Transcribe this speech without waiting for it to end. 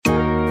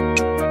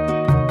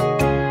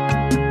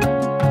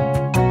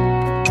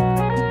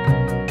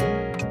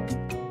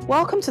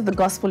Welcome to the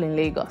Gospel in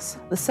Lagos,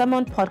 the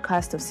sermon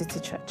podcast of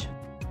City Church.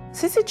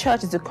 City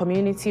Church is a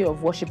community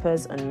of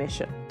worshippers on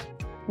mission.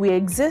 We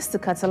exist to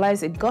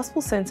catalyze a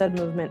gospel-centered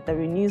movement that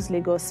renews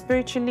Lagos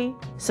spiritually,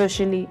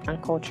 socially, and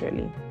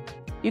culturally.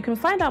 You can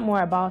find out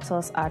more about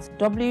us at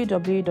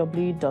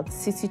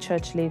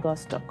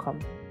www.citychurchlagos.com.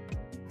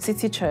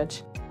 City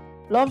Church.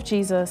 Love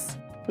Jesus,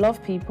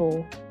 love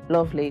people,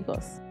 love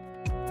Lagos.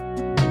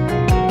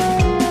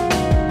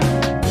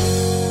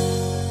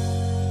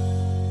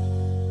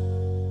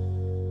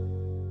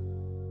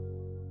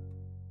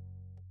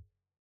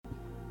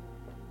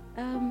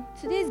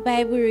 Today's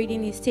Bible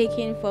reading is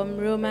taken from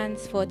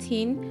Romans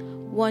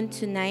 14,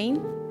 1-9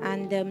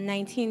 and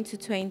 19 to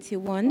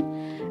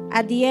 21.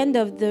 At the end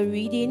of the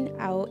reading,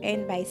 I will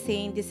end by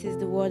saying, "This is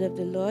the word of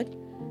the Lord."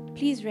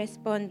 Please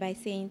respond by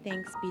saying,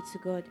 "Thanks be to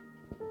God."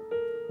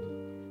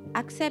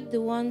 Accept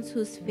the ones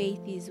whose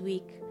faith is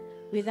weak,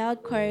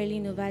 without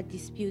quarreling over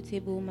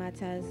disputable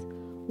matters.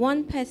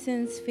 One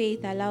person's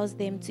faith allows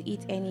them to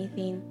eat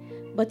anything,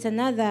 but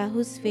another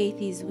whose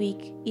faith is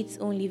weak eats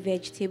only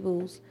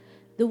vegetables.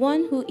 The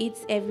one who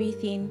eats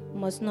everything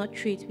must not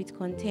treat with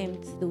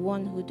contempt the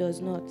one who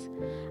does not.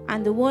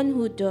 And the one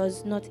who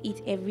does not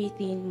eat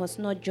everything must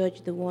not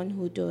judge the one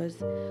who does,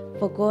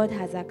 for God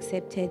has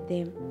accepted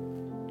them.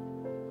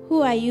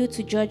 Who are you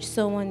to judge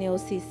someone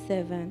else's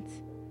servant?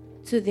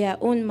 To their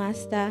own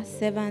master,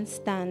 servants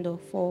stand or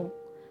fall,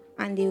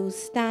 and they will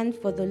stand,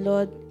 for the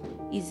Lord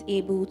is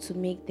able to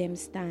make them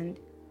stand.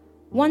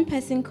 One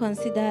person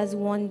considers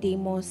one day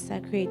more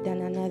sacred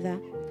than another.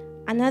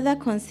 Another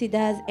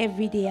considers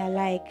every day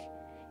alike.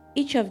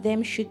 Each of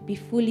them should be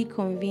fully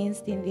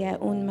convinced in their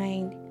own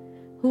mind.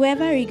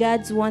 Whoever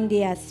regards one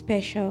day as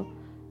special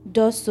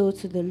does so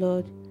to the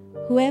Lord.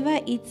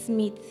 Whoever eats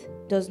meat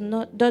does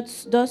so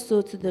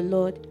to the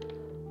Lord,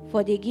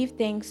 for they give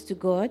thanks to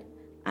God,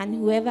 and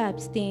whoever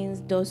abstains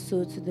does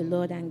so to the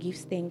Lord and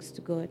gives thanks to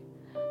God.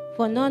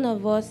 For none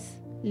of us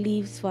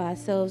lives for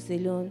ourselves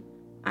alone,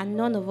 and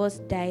none of us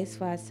dies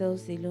for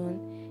ourselves alone.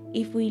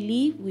 If we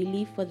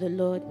live for the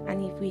Lord,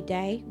 and if we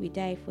die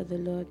for the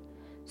Lord.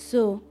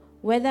 So,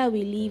 whether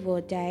we live or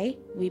die,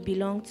 we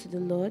belong to the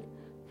Lord.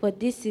 For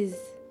this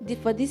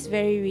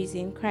very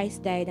reason,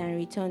 Christ died and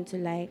returned to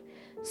life,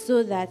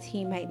 so that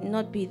he might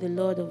not be the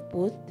Lord of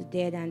both the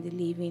dead and the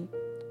living.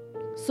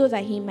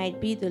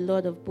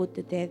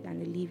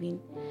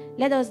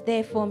 Let us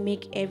therefore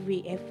make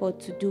every effort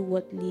to do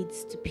what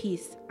leads to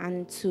peace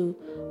and to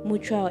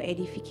mutual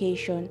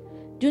edification.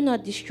 Do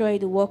not destroy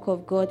the work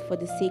of God for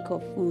the sake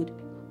of food.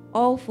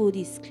 All food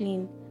is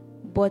clean,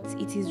 but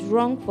it is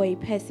wrong for a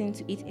person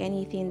to eat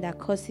anything that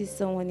causes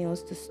someone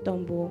else to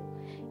stumble.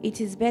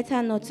 It is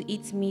better not to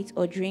eat meat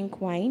or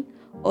drink wine,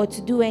 or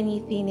to do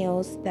anything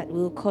else that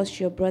will cause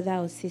your brother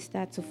or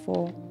sister to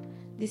fall.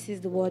 This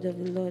is the word of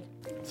the Lord.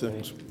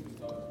 Thanks.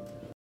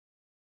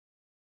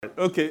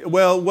 Okay,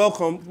 well,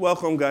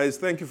 welcome guys.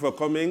 Thank you for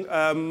coming.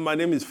 My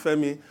name is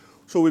Femi.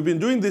 So we've been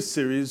doing this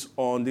series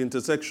on the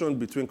intersection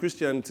between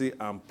Christianity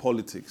and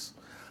politics.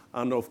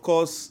 And of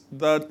course,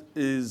 that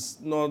is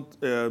not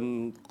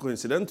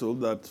coincidental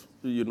that,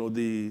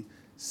 the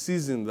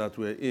season that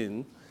we're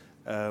in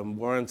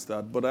warrants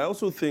that. But I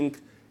also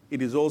think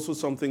it is also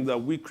something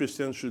that we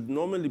Christians should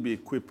normally be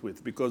equipped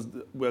with, because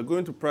we're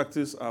going to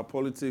practice our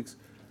politics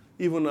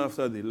even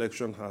after the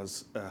election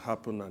has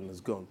happened and is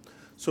gone.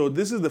 So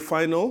this is the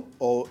final,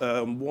 or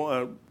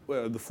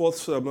the fourth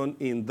sermon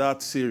in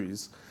that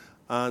series.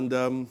 And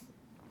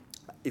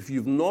if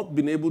you've not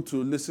been able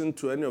to listen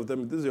to any of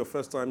them, if this is your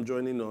first time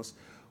joining us,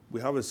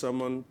 we have a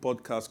sermon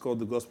podcast called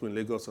The Gospel in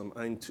Lagos on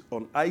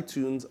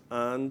iTunes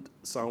and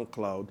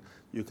SoundCloud.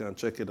 You can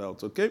check it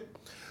out, okay?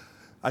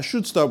 I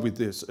should start with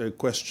this, a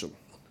question.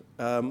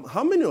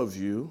 How many of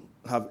you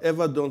have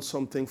ever done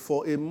something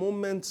for a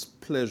moment's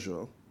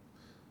pleasure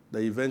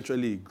that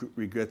eventually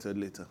regretted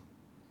later?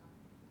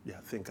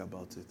 Yeah, think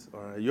about it.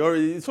 All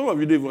right. Some of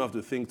you don't even have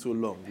to think too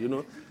long,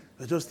 You're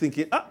just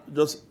thinking,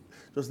 just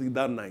think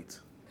that night.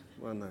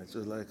 One night,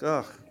 just like,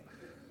 I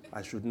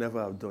should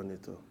never have done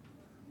it.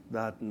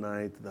 That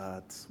night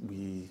that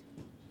we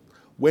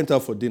went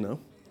out for dinner,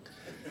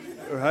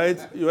 right?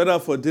 You went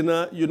out for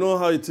dinner. You know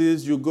how it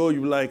is. You go,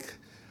 you like,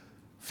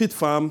 Fit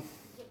Farm.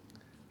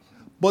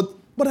 But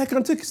I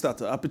can take a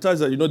starter,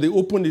 appetizer. They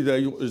open it,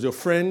 is your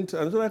friend.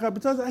 And they're like,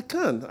 appetizer, I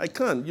can.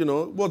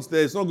 What's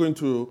there? It's not going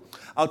to,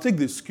 I'll take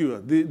the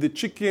skewer, the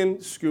chicken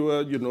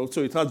skewer,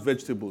 so it has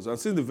vegetables. And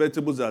since the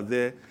vegetables are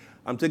there,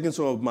 I'm taking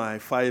some of my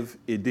 5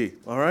 a day,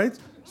 all right?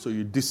 So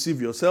you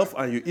deceive yourself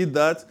and you eat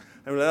that,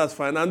 and you're like, that's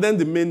fine. And then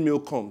the main meal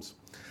comes.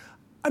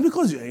 And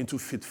because you're into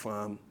Fit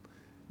Farm,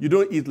 you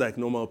don't eat like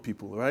normal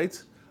people,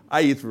 right?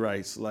 I eat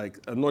rice, like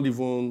not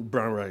even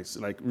brown rice,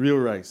 like real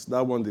rice.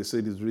 That one they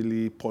said is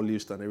really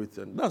polished and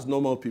everything. That's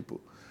normal people.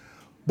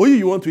 But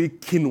you want to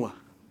eat quinoa.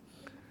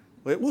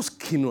 Wait, what's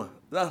quinoa?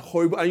 That's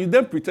horrible. And you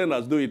then pretend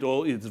as though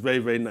it's very,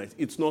 very nice.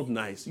 It's not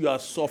nice. You are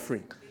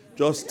suffering.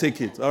 Just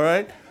take it, all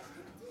right?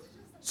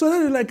 So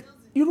then you're like,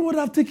 you know what,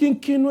 I've taken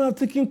quinoa, I've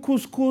taken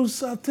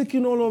couscous, I've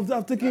taken all of that,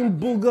 I've taken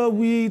bulgur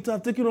wheat,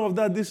 I've taken all of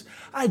that.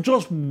 I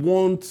just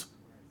want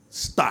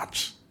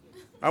starch.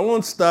 I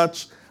want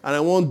starch and I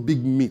want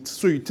big meat.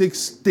 So you take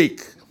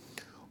steak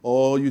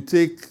or you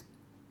take,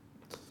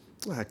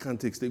 I can't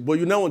take steak, but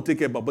you now want to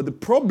take eba. But the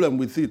problem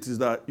with it is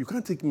that you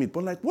can't take meat.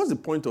 But like, what's the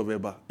point of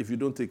eba if you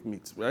don't take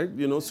meat, right?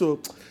 You know, so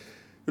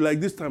you're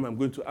like, this time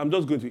I'm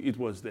just going to eat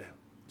what's there.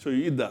 So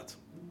you eat that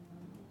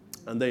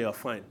and then you're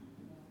fine.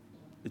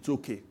 It's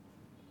okay.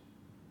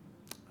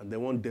 And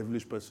then one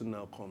devilish person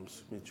now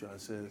comes, meet you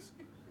and says,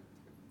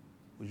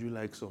 would you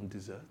like some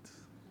dessert?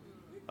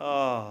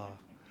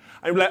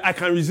 I'm like, I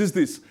can't resist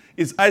this.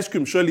 It's ice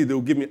cream. Surely they'll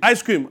give me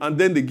ice cream. And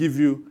then they give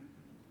you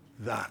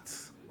that.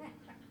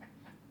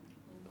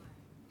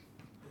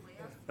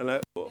 And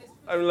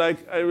I'm like,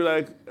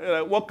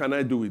 what can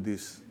I do with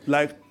this?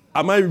 Like,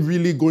 am I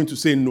really going to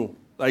say no?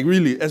 Like,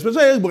 really?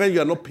 Especially when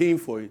you are not paying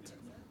for it.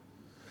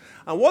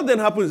 And what then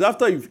happens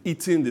after you've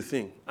eaten the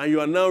thing and you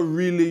are now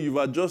you've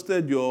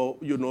adjusted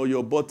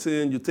your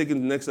button, you take it to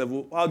the next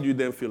level, how do you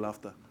then feel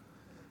after?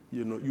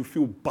 You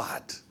feel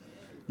bad.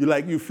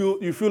 You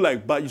feel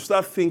like bad. You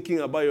start thinking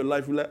about your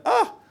life. You're like,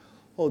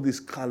 all these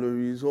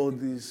calories, all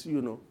this,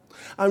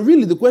 And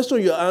really, the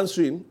question you're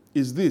answering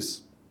is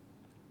this.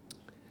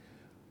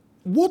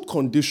 What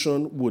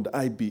condition would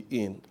I be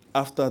in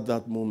after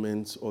that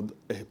moment or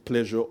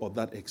pleasure or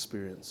that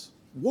experience?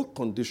 What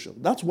condition?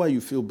 That's why you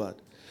feel bad.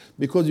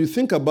 Because you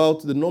think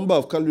about the number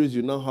of calories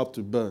you now have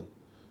to burn.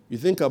 You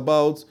think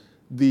about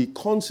the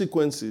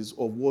consequences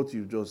of what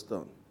you've just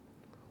done.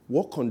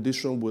 What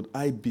condition would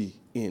I be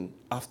in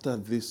after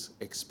this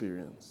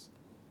experience?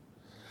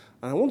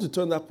 And I want to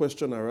turn that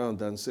question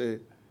around and say,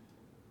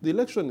 the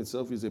election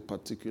itself is a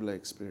particular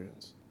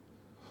experience.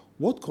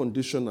 What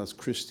condition as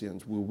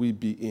Christians will we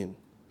be in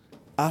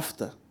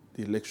after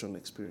the election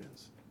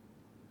experience?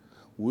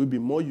 Will we be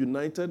more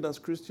united as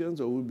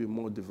Christians or will we be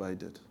more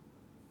divided?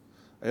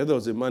 I heard there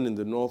was a man in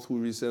the north who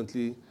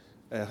recently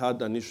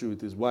had an issue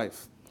with his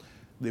wife.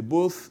 They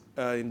both,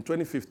 in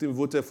 2015,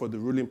 voted for the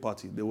ruling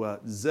party. They were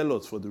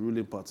zealots for the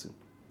ruling party,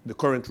 the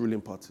current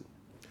ruling party.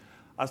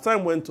 As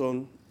time went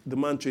on, the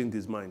man changed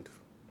his mind.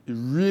 He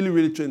really,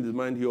 really changed his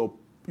mind. He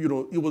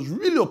was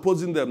really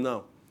opposing them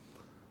now.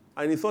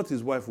 And he thought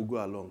his wife would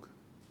go along.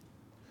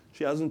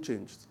 She hasn't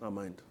changed her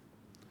mind.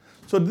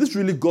 So this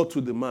really got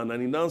to the man,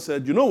 and he now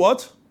said, you know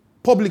what?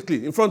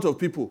 Publicly, in front of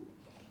people,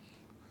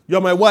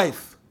 you're my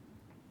wife.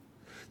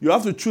 You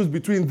have to choose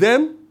between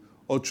them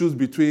or choose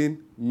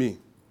between me.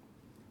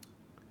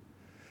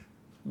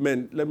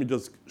 Men, let me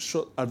just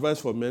advise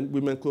for men.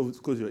 Women,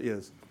 close your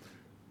ears.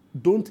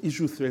 Don't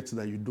issue threats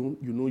that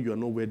you are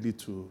not ready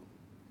to,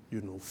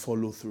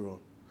 follow through on.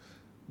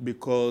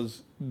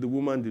 Because the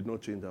woman did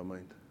not change her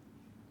mind.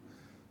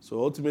 So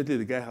ultimately,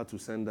 the guy had to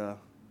send her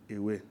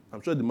away.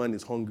 I'm sure the man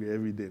is hungry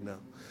every day now.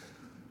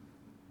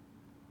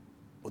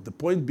 But the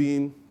point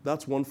being,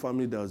 that's one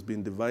family that has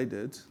been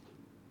divided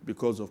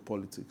because of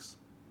politics.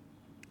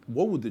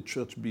 What would the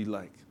church be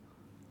like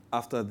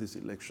after this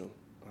election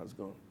has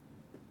gone?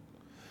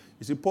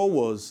 You see, Paul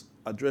was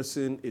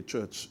addressing a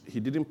church. He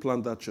didn't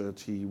plant that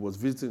church. He was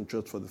visiting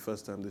church for the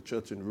first time, the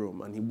church in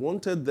Rome. And he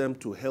wanted them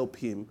to help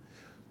him,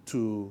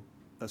 to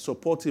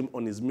support him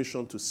on his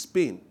mission to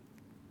Spain.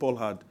 Paul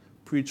had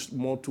preached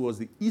more towards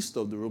the east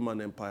of the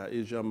Roman Empire,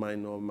 Asia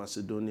Minor,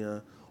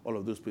 Macedonia, all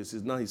of those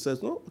places. Now he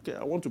says, no, okay,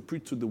 I want to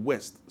preach to the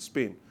west,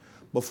 Spain.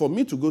 But for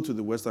me to go to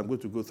the west, I'm going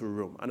to go through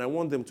Rome. And I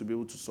want them to be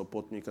able to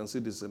support me. You can see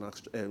this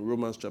in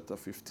Romans chapter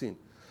 15.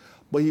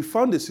 But he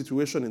found a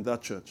situation in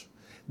that church.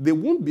 They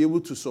won't be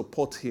able to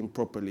support him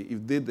properly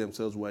if they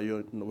themselves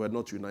were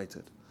not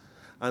united.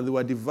 And they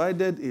were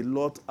divided a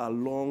lot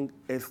along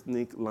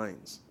ethnic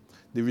lines.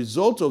 The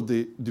result of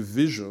the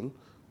division,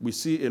 we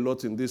see a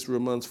lot in this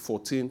Romans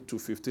 14 to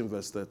 15,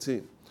 verse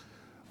 13.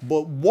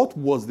 But what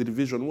was the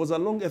division? It was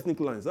along ethnic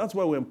lines. That's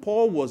why when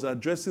Paul was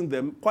addressing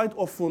them, quite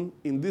often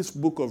in this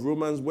book of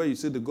Romans, where you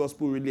see the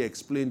gospel really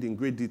explained in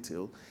great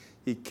detail,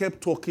 he kept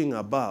talking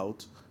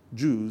about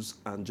Jews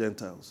and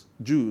Gentiles.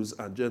 Jews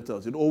and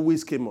Gentiles. It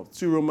always came up.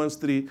 See Romans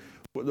 3,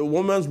 the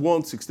Romans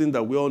 1:16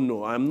 that we all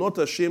know. I am not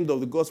ashamed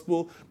of the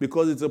gospel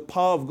because it's a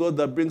power of God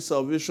that brings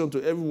salvation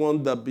to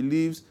everyone that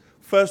believes,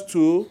 first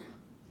to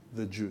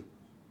the Jew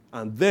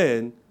and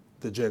then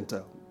the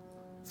Gentile.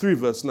 3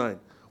 verse 9.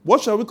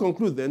 What shall we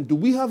conclude then? Do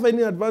we have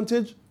any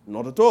advantage?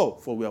 Not at all,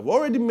 for we have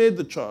already made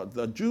the charge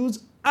that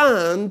Jews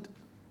and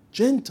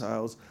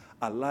Gentiles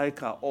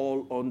alike are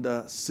all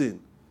under sin.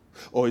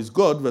 Or is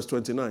God, verse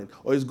 29,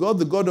 or is God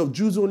the God of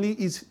Jews only?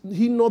 Is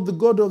he not the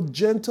God of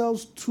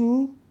Gentiles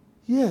too?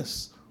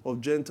 Yes,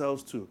 of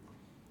Gentiles too.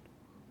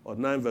 Or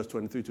 9 verse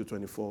 23 to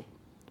 24.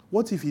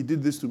 What if he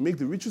did this to make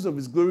the riches of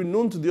his glory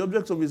known to the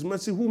objects of his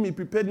mercy, whom he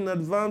prepared in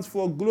advance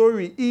for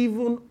glory,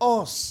 even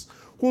us,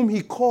 whom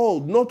he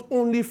called not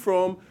only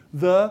from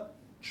the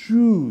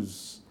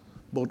Jews,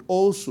 but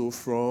also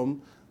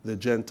from the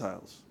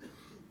Gentiles?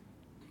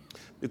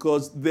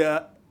 Because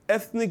their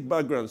ethnic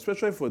background,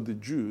 especially for the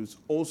Jews,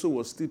 also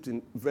was steeped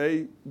in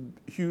very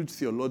huge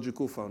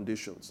theological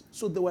foundations.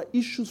 So there were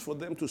issues for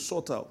them to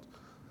sort out.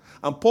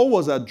 And Paul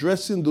was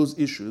addressing those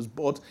issues,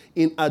 but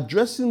in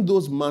addressing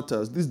those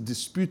matters, these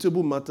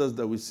disputable matters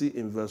that we see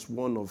in verse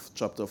 1 of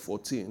chapter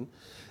 14,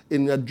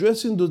 in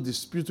addressing those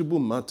disputable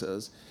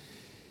matters,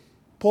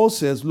 Paul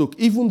says, look,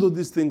 even though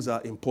these things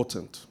are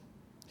important,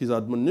 his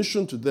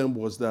admonition to them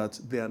was that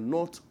they are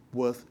not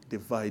worth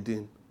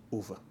dividing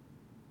over.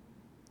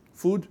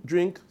 Food,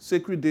 drink,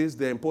 sacred days,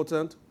 they're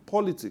important.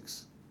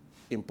 Politics,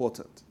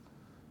 important.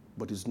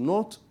 But it's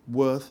not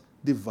worth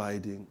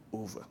dividing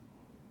over.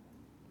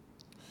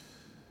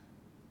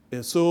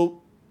 And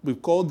so we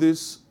call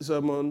this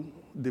sermon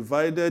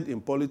Divided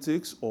in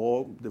Politics,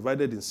 or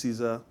Divided in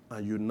Caesar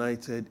and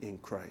United in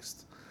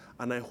Christ.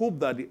 And I hope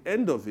that at the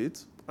end of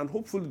it, and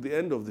hopefully the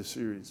end of the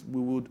series,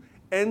 we would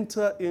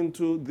enter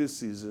into this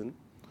season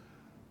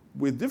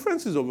with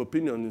differences of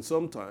opinion in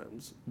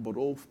sometimes, but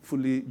all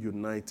fully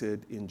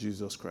united in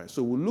Jesus Christ.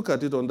 So we'll look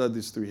at it under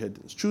these three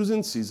headings: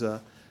 choosing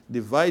Caesar,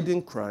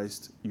 dividing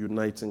Christ,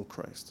 uniting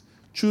Christ.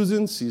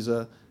 Choosing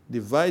Caesar,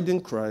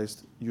 dividing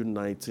Christ,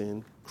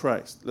 uniting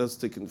Christ. Let's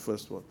take in the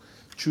first one.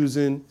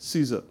 Choosing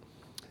Caesar.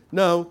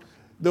 Now,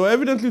 there were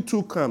evidently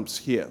two camps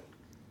here,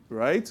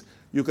 right?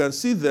 You can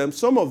see them.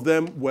 Some of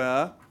them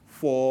were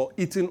for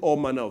eating all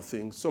manner of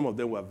things. Some of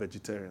them were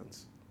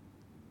vegetarians.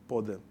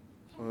 For them,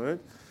 all right?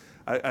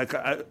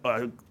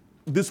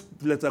 This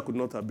letter could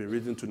not have been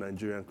written to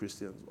Nigerian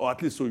Christians, or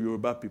at least to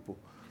Yoruba people.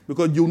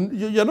 Because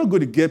you're not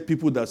going to get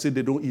people that say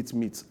they don't eat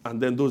meat, and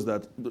then those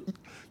that...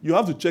 You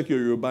have to check your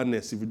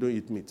Yoruba-ness if you don't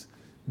eat meat.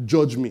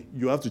 Judge me.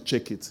 You have to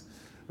check it.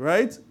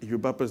 Right?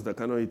 Yoruba person that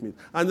cannot eat meat.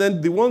 And then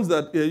the ones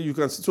that you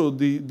can... So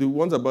the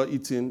ones about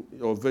eating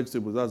or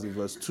vegetables, that's in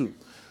verse 2.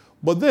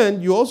 But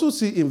then you also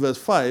see in verse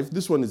 5,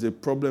 this one is a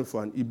problem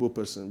for an Igbo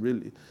person,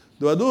 really.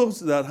 There were those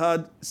that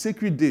had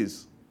sacred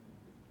days.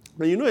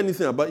 When you know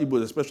anything about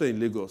Igbos, especially in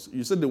Lagos,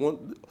 you said they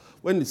want...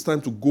 When it's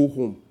time to go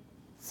home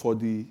for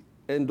the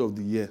end of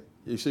the year,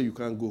 you say you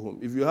can't go home.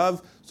 If you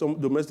have some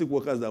domestic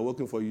workers that are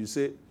working for you, you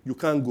say you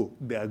can't go,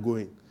 they are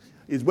going.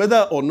 It's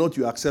whether or not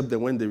you accept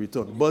them when they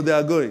return, but they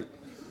are going.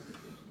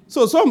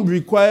 So some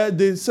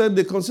they said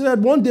they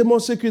considered one day more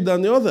sacred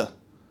than the other.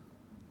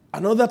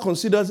 Another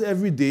considers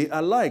every day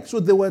alike. So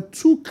there were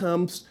two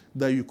camps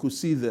that you could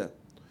see there.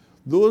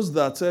 Those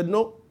that said,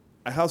 no,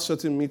 I have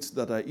certain meats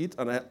that I eat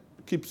and I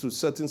keep to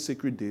certain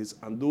sacred days,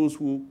 and those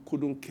who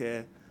couldn't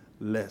care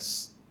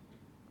less.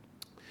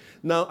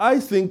 Now, I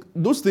think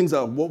those things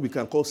are what we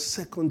can call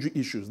secondary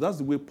issues. That's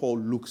the way Paul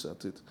looks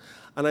at it.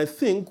 And I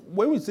think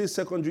when we say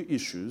secondary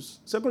issues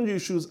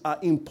are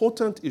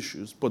important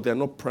issues, but they're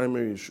not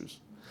primary issues.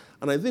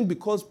 And I think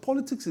because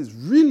politics is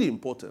really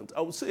important,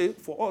 I would say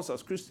for us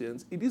as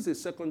Christians, it is a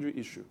secondary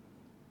issue.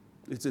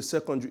 It's a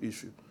secondary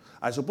issue.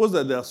 I suppose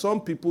that there are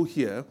some people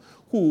here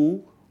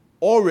who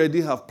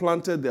already have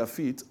planted their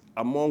feet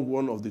among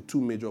one of the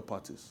two major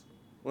parties.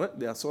 Right?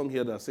 There are some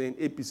here that are saying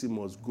APC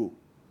must go.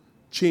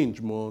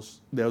 Change must.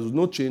 There's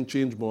no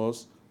change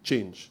must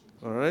change.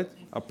 All right?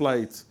 Apply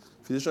it.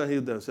 Physicians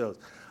heal themselves.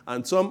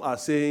 And some are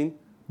saying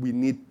we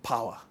need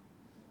power.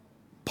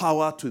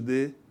 Power to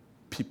the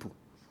people.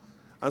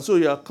 And so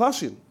you are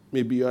clashing.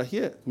 Maybe you are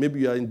here.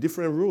 Maybe you are in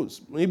different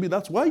roles. Maybe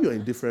that's why you're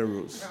in different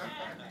roles.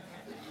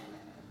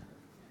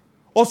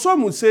 Or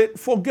some would say,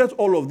 forget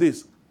all of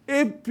this.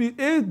 APC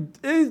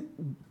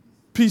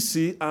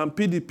and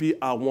PDP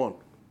are one.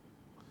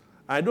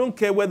 I don't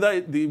care whether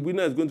the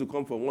winner is going to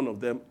come from one of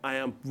them. I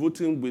am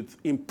voting with,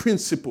 in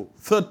principle,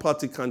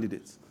 third-party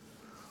candidates.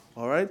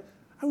 All right?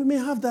 And we may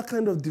have that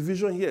kind of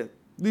division here.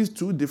 These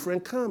two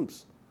different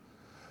camps.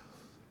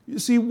 You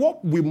see,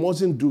 what we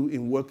mustn't do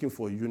in working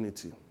for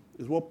unity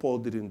is what Paul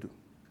didn't do.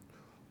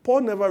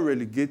 Paul never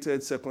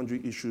relegated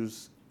secondary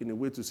issues in a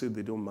way to say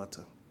they don't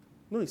matter.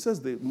 No, he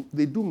says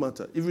they do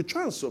matter. If you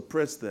try and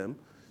suppress them,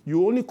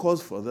 you only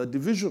cause further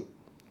division.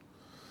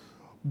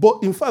 But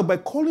in fact, by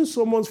calling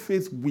someone's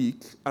faith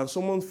weak and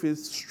someone's faith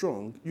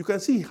strong, you can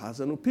see he has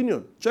an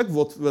opinion. Check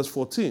verse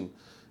 14,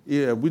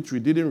 which we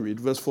didn't read.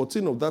 Verse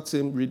 14 of that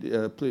same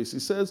place. It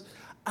says,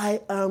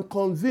 I am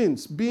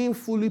convinced, being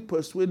fully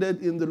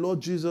persuaded in the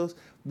Lord Jesus,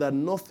 that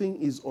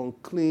nothing is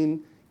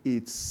unclean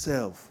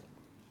itself.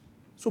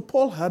 So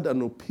Paul had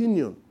an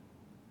opinion.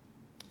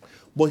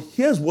 But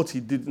here's what he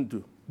didn't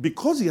do.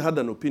 Because he had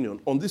an opinion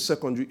on this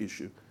secondary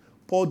issue,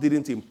 Paul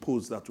didn't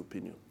impose that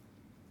opinion.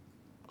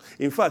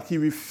 In fact, he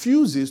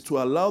refuses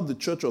to allow the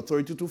church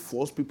authority to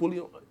force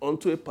people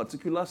onto a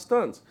particular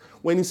stance.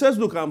 When he says,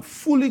 look, I'm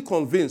fully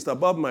convinced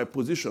about my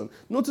position,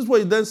 notice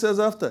what he then says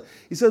after.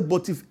 He says,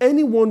 but if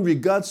anyone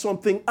regards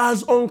something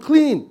as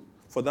unclean,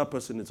 for that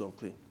person it's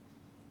unclean.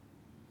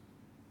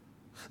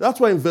 That's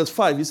why in verse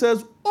 5 he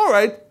says, all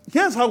right,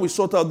 here's how we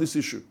sort out this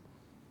issue.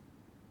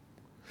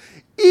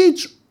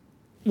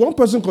 One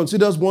person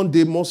considers one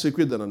day more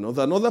sacred than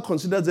another. Another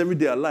considers every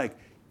day alike.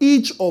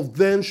 Each of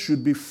them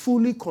should be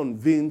fully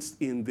convinced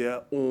in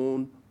their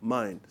own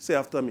mind. Say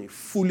after me,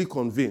 fully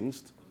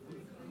convinced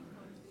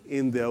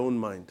in their own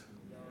mind.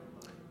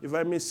 If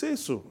I may say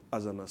so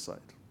as an aside,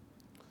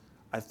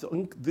 I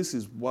think this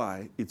is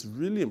why it's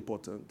really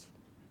important.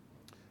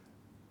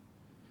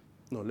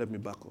 No, let me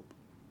back up.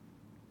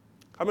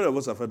 How many of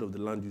us have heard of the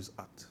Land Use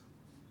Act?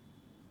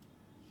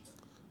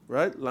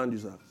 Right? Land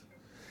Use Act.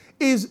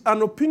 Is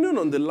an opinion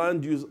on the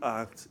Land Use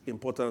Act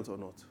important or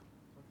not?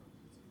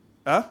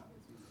 Huh?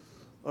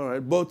 All right,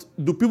 but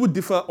do people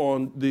differ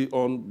on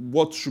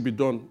what should be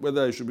done,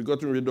 whether it should be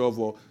gotten rid of,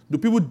 or do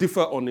people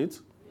differ on it?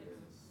 Yes.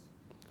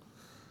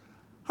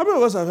 How many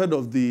of us have heard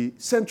of the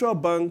Central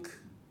Bank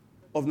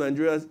of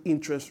Nigeria's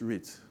interest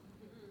rate?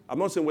 I'm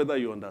not saying whether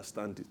you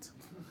understand it.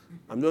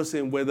 I'm just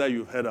saying whether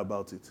you've heard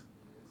about it.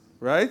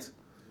 Right?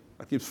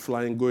 I keep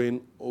flying, going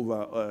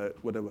over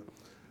whatever.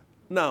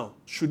 Now,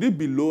 should it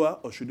be lower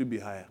or should it be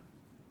higher?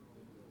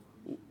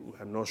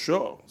 I'm not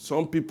sure.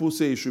 Some people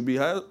say it should be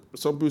higher.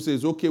 Some people say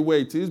it's okay where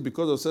it is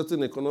because of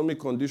certain economic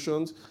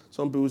conditions.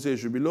 Some people say it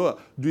should be lower.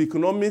 Do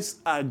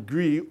economists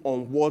agree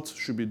on what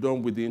should be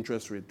done with the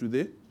interest rate? Do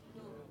they? No.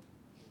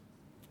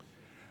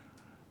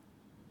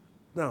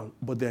 Now,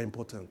 but they're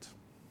important.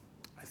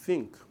 I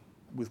think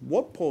with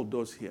what Paul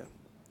does here,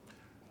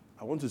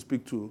 I want to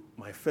speak to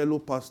my fellow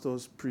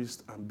pastors,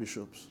 priests, and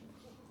bishops.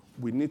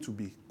 We need to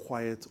be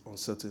quiet on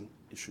certain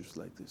issues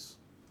like this,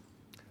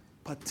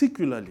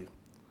 particularly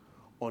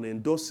on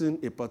endorsing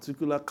a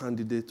particular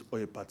candidate or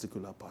a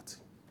particular party.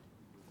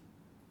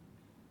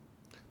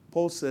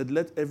 Paul said,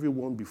 let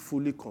everyone be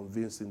fully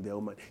convinced in their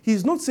own mind.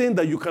 He's not saying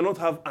that you cannot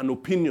have an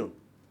opinion,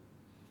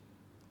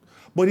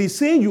 but he's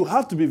saying you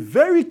have to be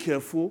very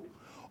careful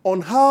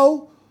on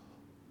how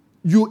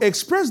you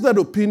express that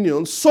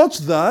opinion such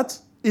that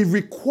it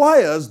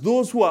requires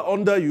those who are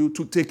under you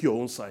to take your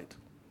own side.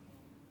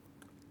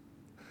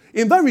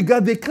 In that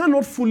regard, they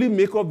cannot fully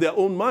make up their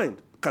own mind.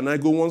 Can I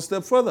go one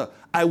step further?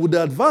 I would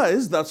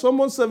advise that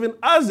someone serving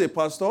as a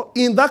pastor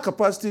in that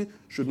capacity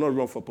should not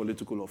run for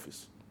political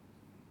office.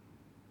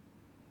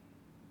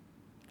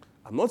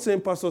 I'm not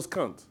saying pastors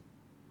can't.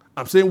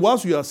 I'm saying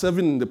whilst you are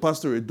serving in the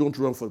pastorate, don't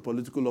run for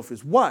political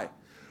office. Why?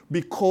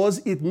 Because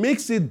it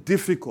makes it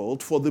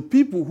difficult for the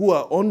people who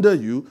are under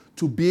you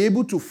to be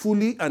able to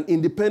fully and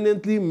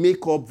independently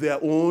make up their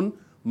own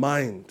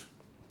mind.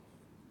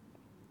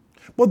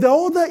 But there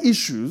are other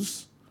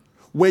issues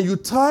when you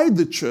tie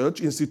the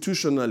church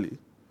institutionally,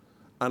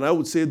 and I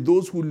would say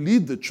those who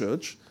lead the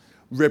church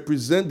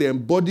represent, they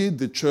embody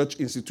the church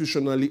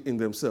institutionally in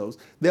themselves.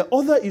 There are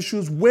other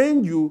issues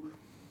when you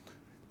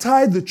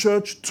tie the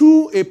church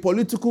to a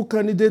political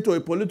candidate or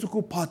a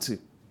political party.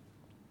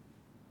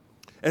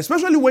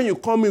 Especially when you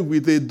come in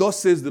with a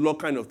thus says the Lord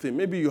kind of thing.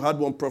 Maybe you had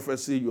one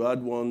prophecy, you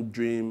had one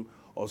dream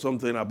or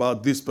something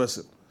about this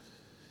person.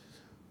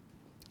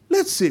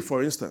 Let's say,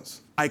 for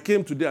instance, I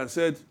came today and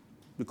said,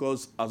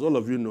 because as all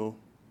of you know,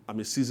 I'm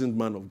a seasoned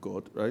man of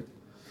God, right?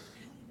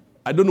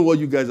 I don't know what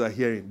you guys are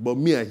hearing, but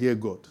me, I hear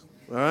God,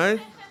 all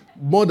right?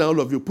 More than all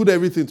of you. Put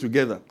everything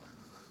together.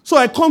 So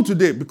I come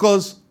today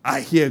because I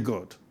hear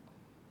God.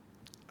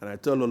 And I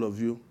tell all of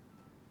you,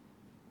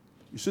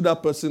 you see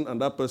that person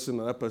and that person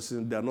and that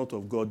person, they are not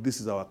of God. This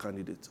is our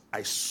candidate.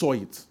 I saw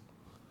it.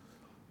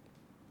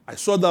 I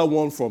saw that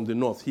one from the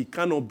north. He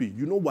cannot be.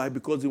 You know why?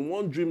 Because in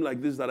one dream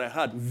like this that I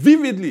had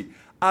vividly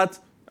and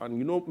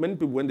you know, many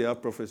people, when they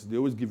have prophecy, they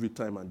always give you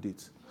time and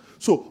date.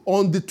 So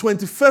on the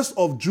 21st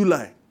of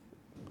July,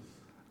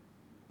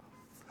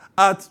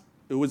 it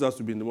always has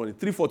to be in the morning,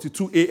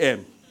 3:42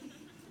 a.m.,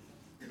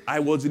 I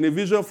was in a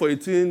vision for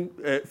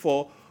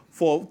 24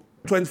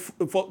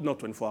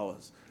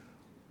 hours.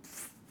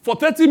 For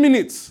 30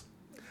 minutes.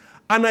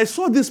 And I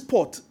saw this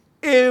pot,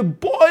 a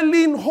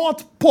boiling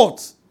hot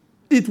pot.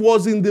 It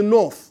was in the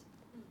north.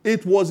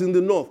 It was in the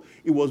north.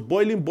 It was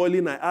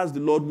boiling. I asked the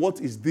Lord,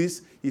 what is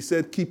this? He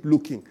said, keep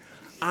looking.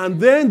 And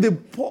then the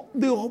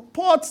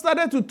pot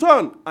started to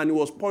turn, and it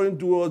was pouring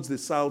towards the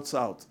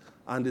south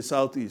and the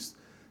southeast.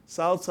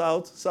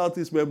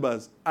 Southeast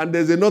members. And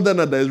there's another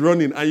that is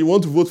running, and you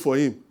want to vote for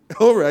him.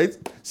 All right.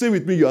 Say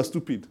with me, you are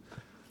stupid.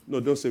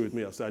 No, don't say with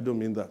me. I don't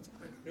mean that.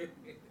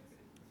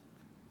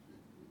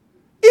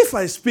 If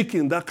I speak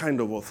in that kind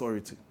of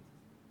authority,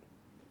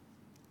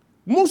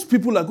 most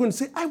people are going to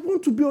say, I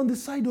want to be on the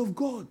side of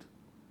God.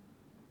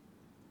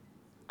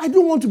 I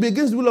don't want to be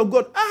against the will of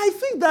God. I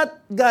think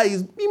that guy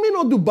he may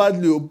not do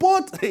badly,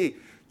 but hey,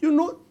 you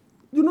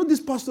know these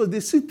pastors, they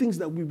see things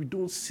that we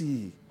don't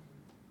see.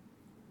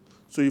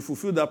 So you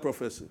fulfill that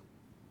prophecy.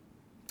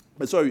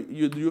 Sorry,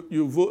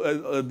 you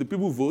vote, the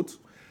people vote.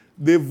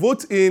 They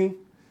vote in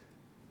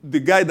the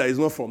guy that is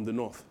not from the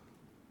north.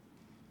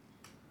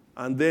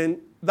 And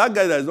then that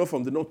guy that is not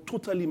from the north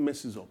totally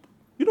messes up.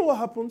 You know what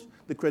happens?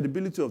 The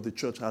credibility of the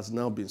church has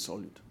now been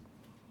solid.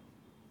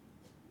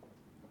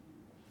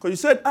 Because you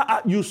said,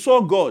 you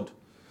saw God.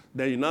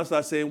 Then you now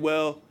start saying,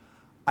 well,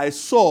 I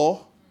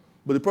saw,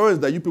 but the problem is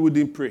that you people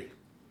didn't pray.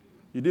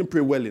 You didn't pray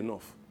well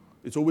enough.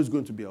 It's always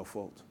going to be our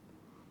fault.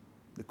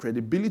 The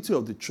credibility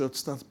of the church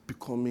starts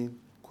becoming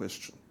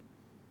questioned.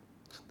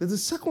 There's a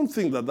second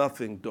thing that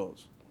thing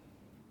does.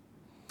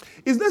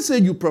 Is let's say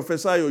you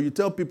prophesy or you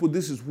tell people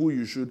this is who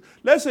you should.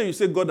 Let's say you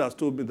say, God has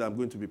told me that I'm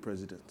going to be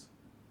president.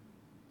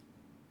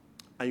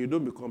 And you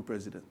don't become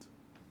president.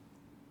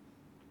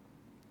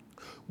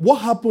 what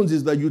happens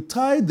is that you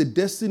tie the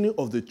destiny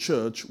of the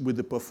church with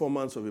the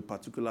performance of a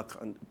particular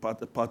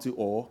party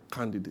or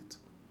candidate.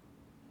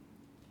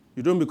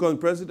 You don't become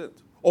president.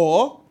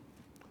 Or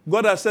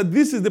God has said,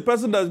 this is the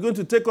person that's going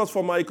to take us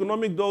from our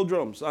economic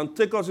doldrums and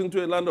take us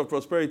into a land of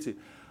prosperity.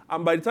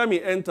 And by the time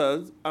he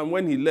entered and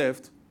when he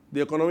left,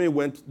 the economy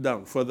went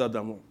down further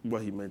than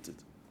what he meant it.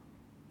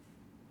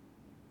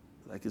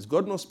 Like, is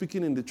God not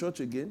speaking in the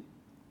church again?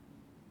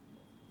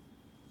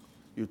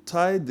 You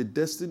tie the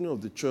destiny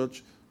of the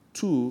church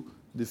to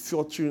the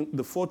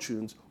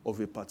fortunes of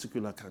a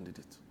particular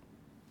candidate.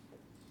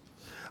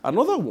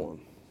 Another one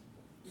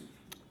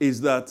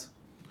is that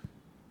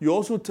you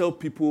also tell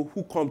people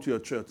who come to your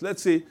church,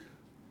 let's say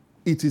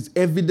it is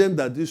evident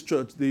that this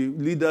church, the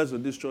leaders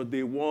of this church,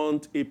 they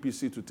want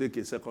APC to take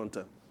a second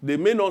term. They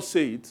may not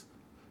say it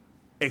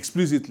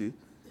explicitly,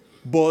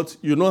 but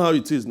you know how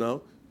it is now.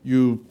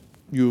 You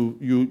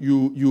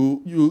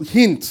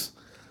hint,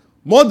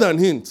 more than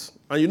hint.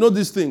 And you know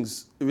these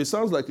things. If it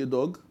sounds like a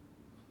dog,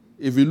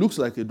 if it looks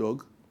like a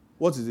dog,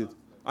 what is it?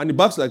 And it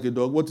barks like a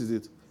dog, what is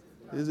it?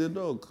 It's a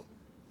dog.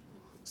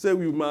 Say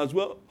we might as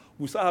well,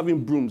 we start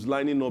having brooms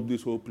lining up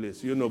this whole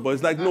place, you know. But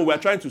it's like, no, we're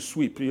trying to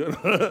sweep, you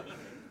know.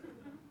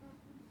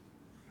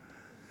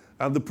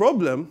 And the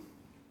problem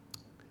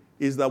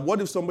is that what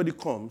if somebody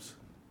comes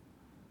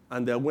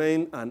and they're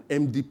wearing an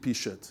MDP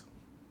shirt?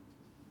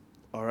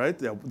 All right?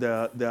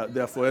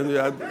 They're for...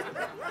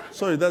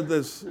 Sorry,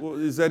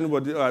 is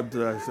anybody...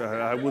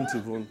 I won't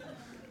even...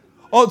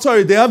 Oh,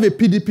 sorry, they have a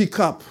PDP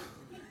cap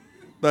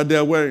that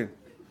they're wearing.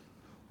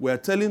 We're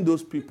telling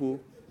those people,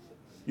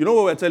 you know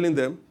what we're telling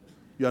them?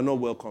 You are not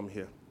welcome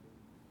here.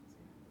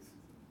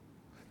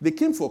 They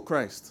came for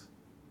Christ,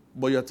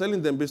 but you're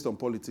telling them based on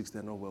politics,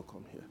 they're not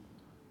welcome here.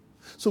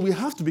 So we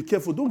have to be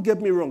careful. Don't get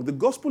me wrong. The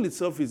gospel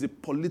itself is a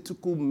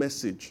political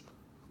message.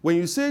 When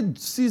you say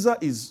Jesus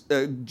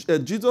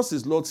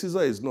is Lord,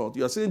 Caesar is not,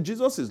 you are saying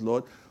Jesus is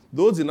Lord,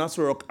 those in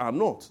Nazareth are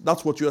not.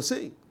 That's what you are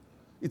saying.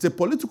 It's a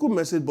political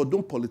message, but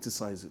don't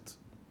politicize it.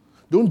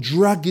 Don't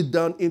drag it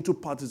down into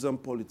partisan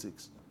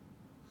politics.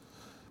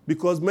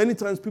 Because many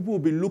times people will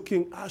be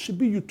looking,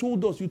 Shibi, you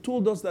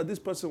told us that this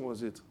person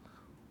was it.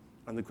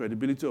 And the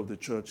credibility of the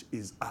church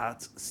is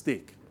at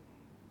stake.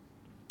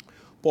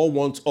 Paul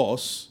wants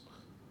us,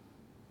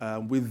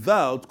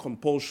 without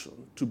compulsion,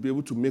 to be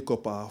able to make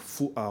up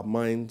our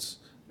minds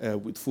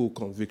with full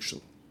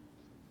conviction.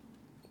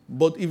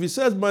 But if he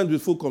says mind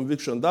with full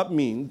conviction, that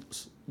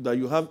means that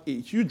you have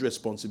a huge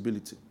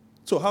responsibility.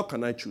 So how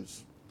can I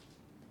choose?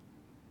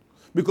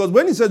 Because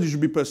when he says you should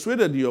be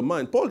persuaded in your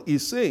mind, Paul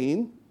is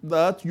saying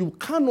that you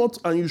cannot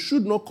and you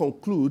should not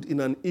conclude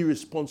in an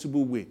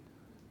irresponsible way.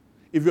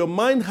 If your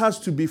mind has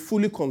to be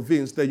fully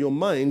convinced, then your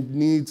mind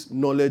needs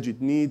knowledge,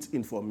 it needs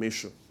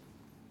information.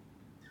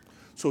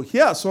 So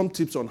here are some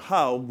tips on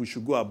how we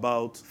should go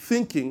about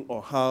thinking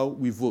or how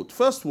we vote.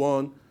 First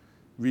one,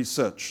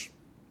 research.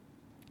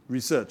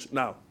 Research.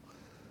 Now,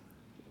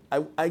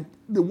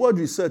 the word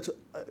research,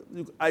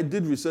 I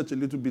did research a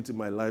little bit in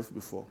my life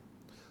before.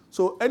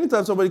 So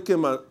anytime somebody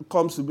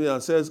comes to me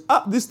and says,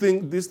 this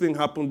thing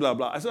happened, blah,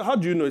 blah. I said, how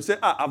do you know? He said,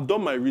 I've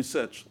done my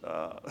research.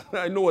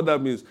 I know what that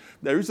means.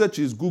 The research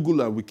is Google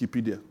and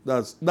Wikipedia.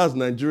 That's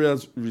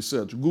Nigeria's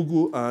research,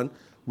 Google and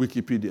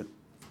Wikipedia.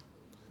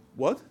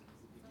 What?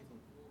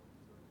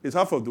 It's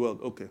half of the world.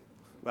 Okay.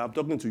 Well, I'm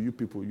talking to you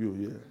people,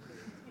 yeah.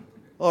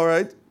 All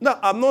right. Now,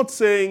 I'm not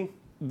saying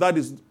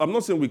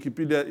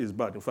Wikipedia is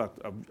bad. In fact,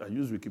 I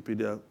use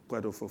Wikipedia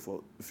quite often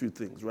for a few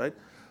things, right?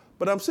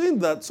 But I'm saying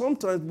that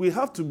sometimes we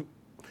have to...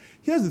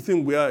 Here's the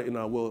thing we are in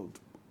our world.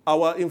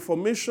 Our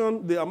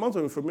information, the amount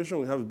of information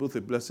we have is both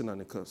a blessing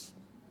and a curse,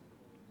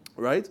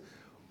 right?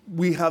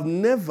 We have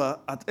never,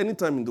 at any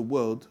time in the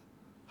world,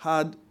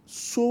 had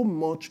so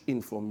much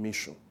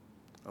information,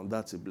 and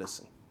that's a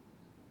blessing.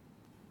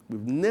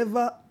 We've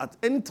never, at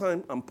any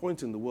time and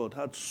point in the world,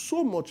 had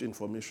so much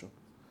information,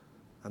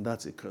 and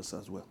that's a curse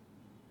as well.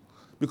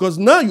 Because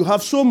now you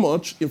have so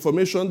much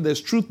information,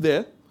 there's truth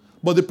there,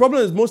 but the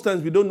problem is most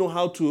times we don't know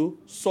how to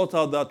sort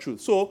out that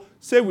truth. So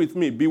say with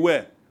me,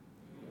 beware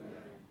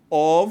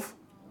of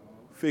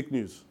fake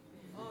news.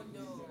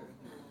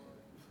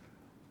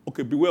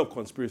 Okay, beware of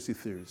conspiracy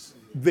theories.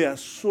 There are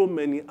so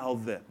many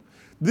out there.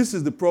 This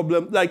is the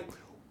problem. Like,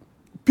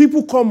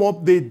 people come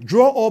up, they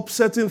draw up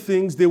certain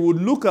things, they would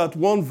look at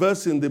one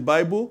verse in the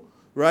Bible,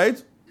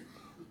 right?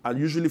 And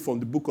usually from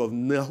the book of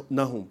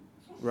Nahum,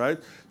 right?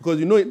 Because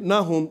you know,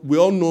 Nahum, we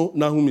all know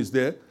Nahum is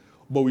there,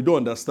 but we don't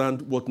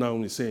understand what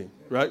Nahum is saying,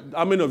 right?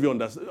 How many of you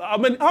understand? How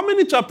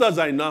many chapters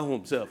are in Nahum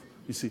himself?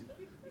 You see,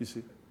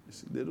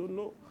 they don't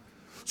know.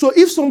 So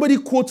if somebody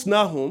quotes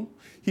Nahum,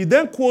 he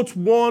then quotes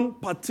one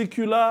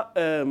particular,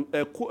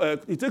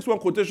 he takes one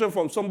quotation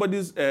from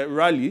somebody's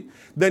rally,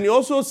 then he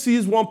also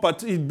sees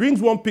he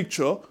brings one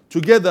picture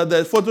together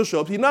that's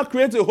photoshopped, he now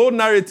creates a whole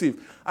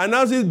narrative, and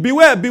now says,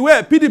 beware,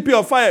 PDP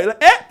of fire.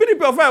 Like,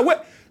 PDP of fire, wait,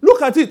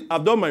 look at it,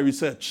 I've done my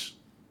research.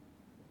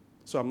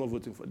 So I'm not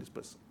voting for this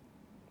person.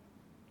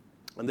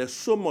 And there's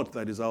so much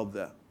that is out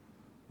there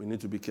we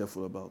need to be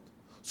careful about.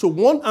 So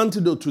one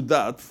antidote to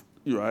that,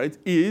 right,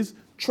 is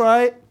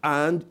try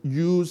and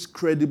use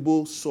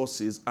credible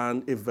sources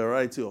and a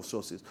variety of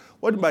sources.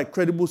 What by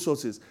credible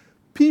sources?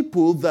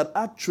 People that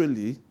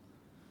actually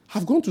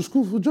have gone to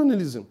school for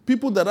journalism.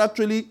 People that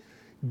actually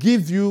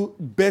give you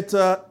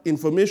better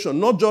information,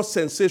 not just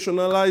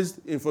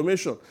sensationalized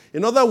information.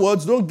 In other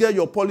words, don't get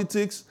your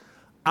politics.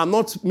 I'm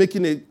not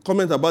making a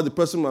comment about the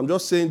person. I'm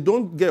just saying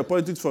don't get your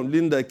politics from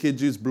Linda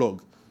Keji's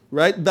blog,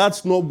 right?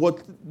 That's not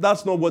what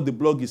the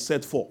blog is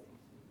set for,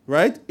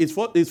 right?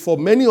 It's for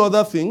many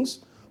other things,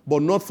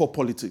 but not for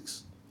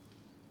politics.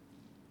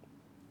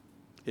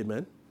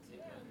 Amen?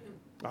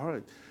 All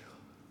right.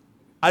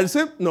 I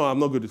say, no, I'm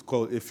not going to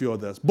call a few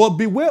others. But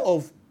beware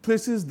of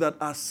places that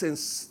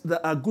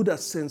are good at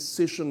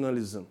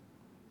sensationalism.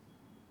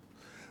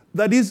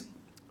 That is,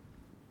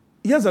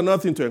 here's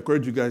another thing to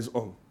encourage you guys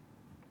on.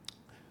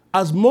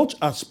 As much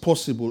as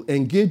possible,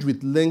 engage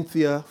with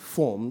lengthier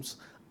forms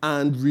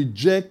and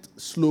reject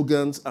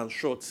slogans and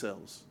short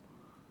sells.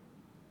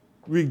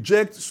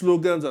 Reject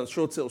slogans and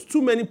short sells.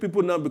 Too many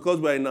people now, because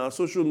we're in our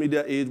social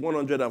media age,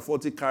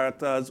 140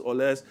 characters or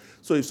less.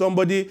 So if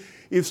somebody,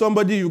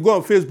 you go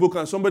on Facebook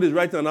and somebody's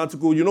writing an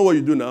article, you know what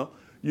you do now?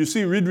 You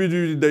see, read,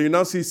 then you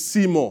now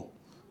see more,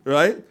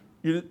 right?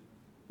 Do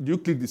you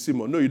click the see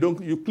more? No, you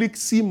don't. You click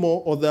see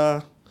more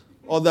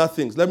other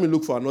things. Let me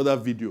look for another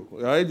video,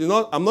 right?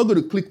 I'm not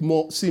going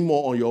to see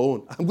more on your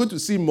own. I'm going to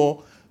see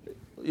more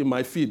in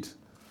my feed.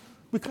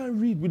 We can't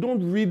read. We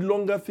don't read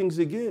longer things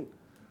again.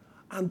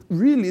 And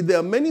really, there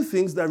are many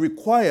things that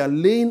require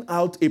laying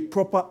out a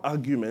proper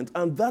argument,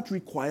 and that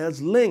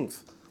requires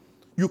length.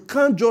 You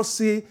can't just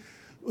say,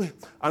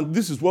 and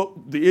this is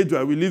what the age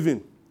that we live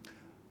in.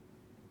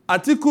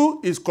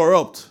 Article is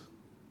corrupt.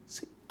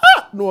 Say,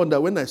 no wonder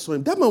when I saw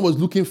him, that man was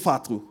looking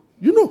fat.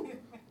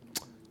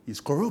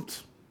 He's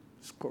corrupt.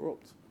 He's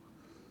corrupt.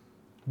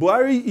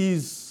 Buhari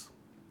is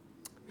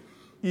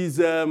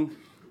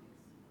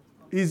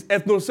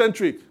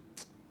ethnocentric.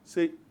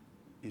 Say,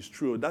 it's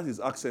true. That his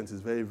accent is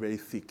very, very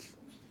thick.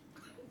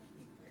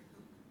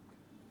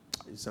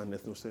 He's an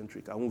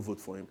ethnocentric. I won't vote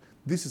for him.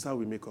 This is how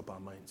we make up our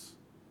minds.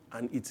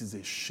 And it is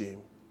a shame.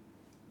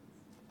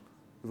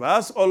 If I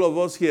ask all of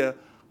us here,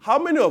 how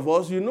many of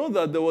us, you know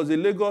that there was a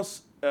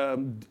Lagos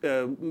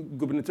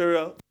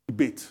gubernatorial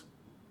debate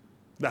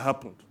that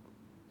happened?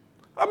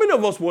 How many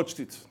of us watched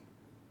it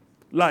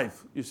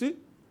live, you see?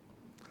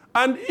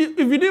 And if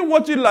you didn't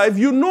watch it live,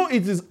 you know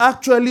it is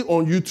actually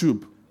on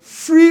YouTube,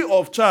 free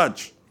of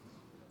charge.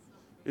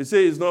 You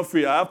say it's not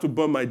free, I have to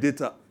burn my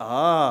data.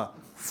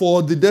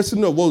 For the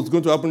destiny of what's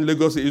going to happen in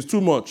Lagos, it's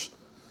too much.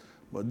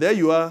 But there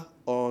you are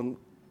on,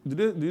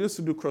 do they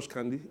still do Crush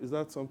Candy? Is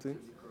that something?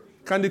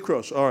 Candy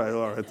Crush, all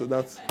right.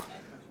 So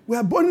we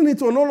are burning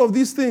it on all of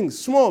these things.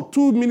 Small,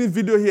 2-minute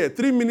video here,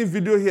 3-minute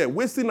video here,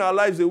 wasting our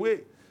lives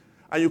away.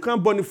 And you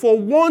can't burn it for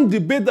one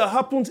debate that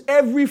happens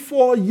every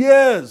 4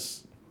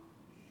 years.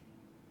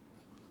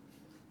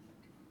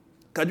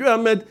 Kadri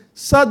Ahmed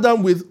sat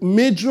down with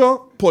major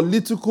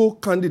political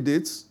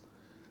candidates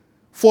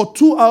for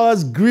 2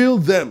 hours,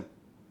 grilled them.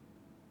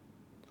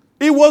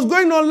 It was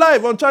going on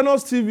live on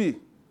Channels TV.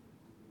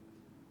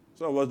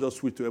 Some of us just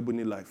switch to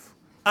Ebony Life.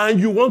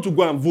 And you want to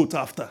go and vote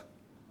after.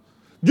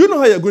 Do you know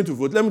how you're going to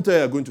vote? Let me tell you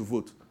how you're going to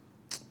vote.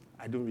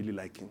 I don't really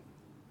like him.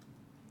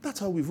 That's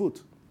how we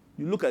vote.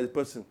 You look at the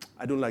person,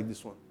 I don't like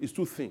this one. It's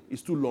too thin.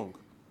 It's too long.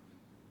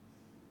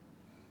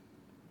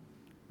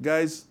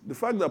 Guys, the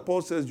fact that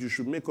Paul says you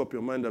should make up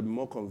your mind and be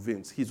more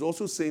convinced, he's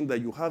also saying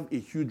that you have a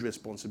huge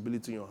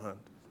responsibility in your hand.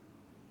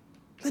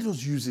 Let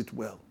us use it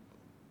well.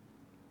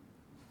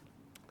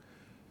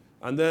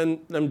 And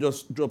then let me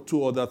just drop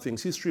 2 other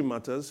things. History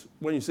matters.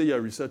 When you say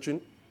you're researching,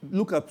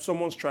 look at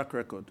someone's track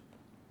record.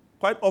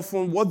 Quite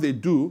often what they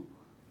do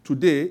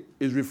today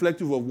is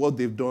reflective of what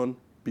they've done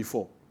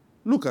before.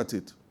 Look at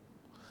it.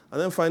 And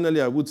then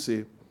finally, I would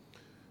say,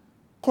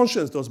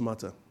 conscience does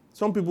matter.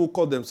 Some people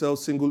call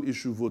themselves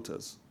single-issue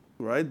voters,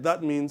 right?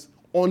 That means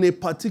on a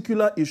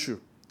particular issue,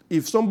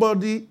 if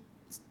somebody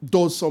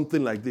does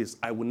something like this,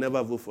 I will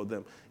never vote for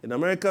them. In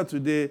America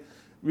today,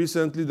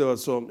 recently there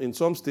was in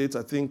some states,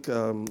 I think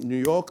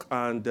New York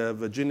and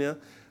Virginia,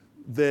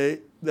 they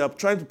are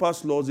trying to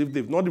pass laws, if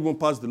they've not even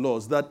passed the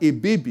laws, that a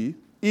baby,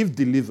 if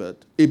delivered,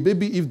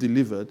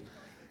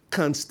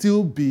 can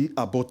still be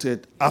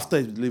aborted after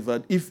it's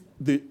delivered if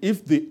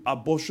the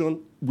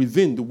abortion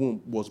within the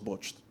womb was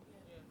botched.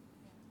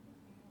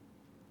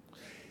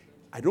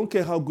 I don't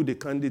care how good a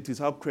candidate is,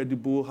 how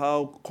credible,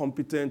 how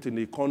competent in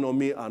the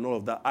economy and all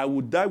of that. I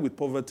would die with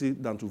poverty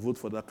than to vote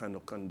for that kind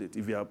of candidate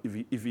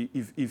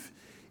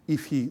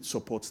if he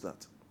supports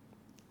that.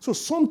 So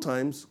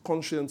sometimes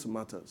conscience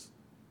matters.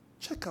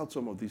 Check out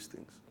some of these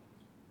things.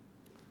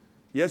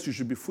 Yes, you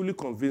should be fully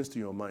convinced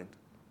in your mind,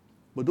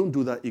 but don't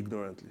do that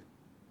ignorantly.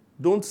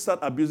 Don't start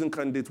abusing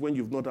candidates when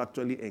you've not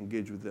actually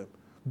engaged with them.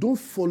 Don't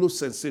follow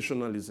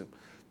sensationalism.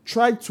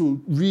 Try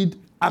to read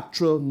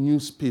actual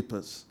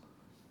newspapers.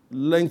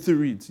 Lengthy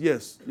reads,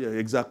 yes, yeah,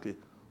 exactly.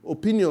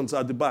 Opinions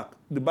at the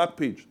back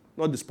page,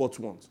 not the sports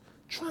ones.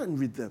 Try and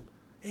read them.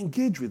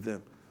 Engage with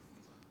them.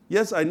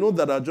 Yes, I know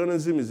that our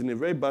journalism is in a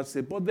very bad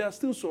state, but there are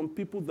still some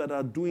people that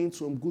are doing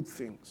some good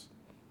things.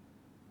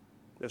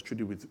 Let's treat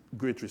it with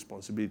great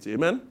responsibility.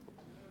 Amen?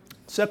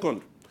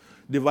 Second,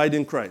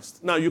 dividing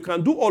Christ. Now, you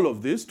can do all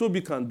of this.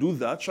 Toby can do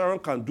that. Sharon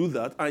can do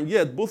that. And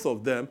yet, both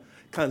of them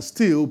can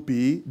still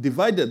be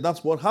divided.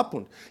 That's what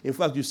happened. In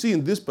fact, you see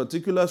in this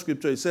particular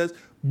scripture, it says,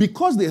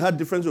 because they had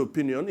difference of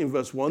opinion, in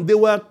verse 1, they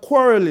were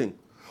quarreling.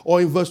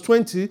 Or in verse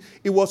 20,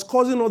 it was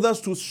causing others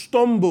to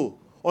stumble.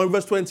 Or in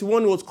verse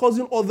 21, it was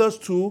causing others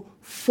to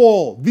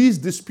fall. These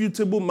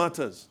disputable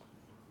matters.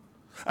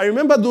 I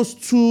remember those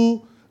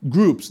two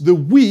groups, the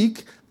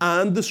weak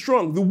and the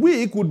strong. The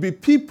weak would be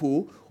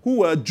people who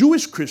were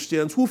Jewish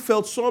Christians who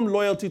felt some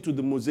loyalty to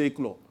the Mosaic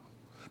law.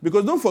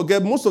 Because don't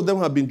forget, most of them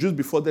have been Jews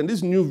before then.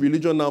 This new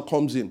religion now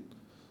comes in.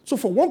 So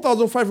for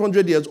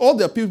 1,500 years, all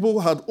their people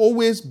had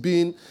always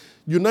been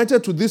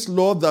united to this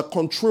law that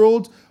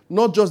controlled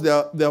not just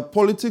their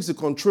politics, it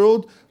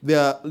controlled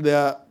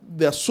their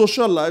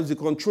social lives, it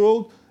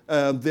controlled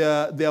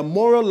their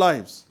moral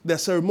lives, their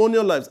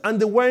ceremonial lives. And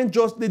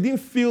they didn't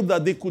feel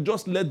that they could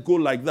just let go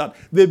like that.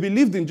 They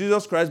believed in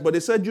Jesus Christ, but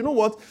they said, you know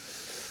what?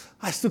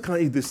 I still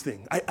can't eat this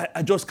thing.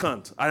 I just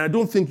can't. And I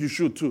don't think you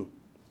should too.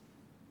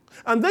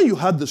 And then you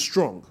had the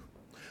strong.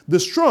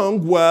 The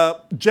strong were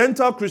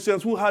Gentile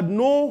Christians who had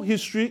no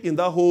history in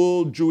that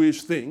whole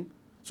Jewish thing.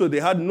 So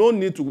they had no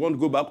need to want to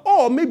go back.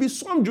 Or maybe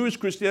some Jewish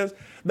Christians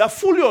that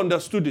fully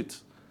understood it.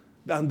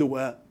 And they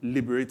were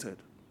liberated.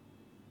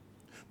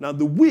 Now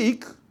the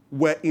weak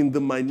were in the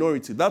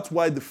minority. That's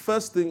why the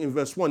first thing in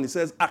verse 1, it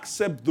says,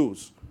 accept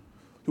those.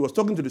 He was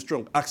talking to the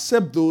strong.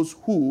 Accept those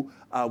who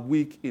are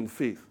weak in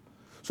faith.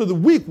 So the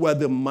weak were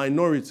the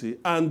minority,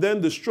 and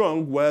then the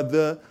strong were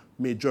the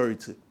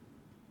majority.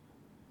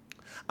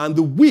 And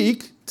the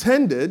weak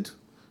tended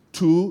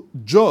to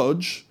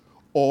judge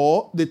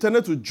or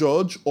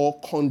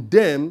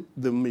condemn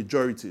the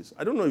majorities.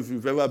 I don't know if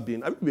you've ever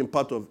been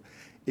part of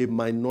a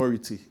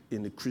minority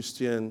in the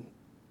Christian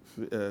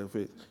faith.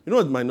 You know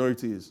what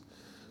minority is?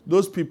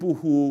 Those people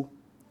who,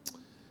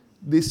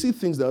 they see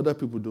things that other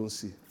people don't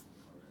see.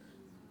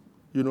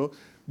 You know,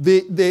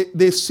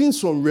 they've seen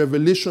some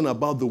revelation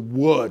about the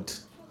word.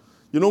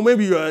 You know,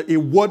 maybe you are a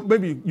word,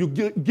 maybe you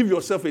give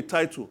yourself a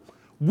title.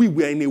 We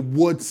were in a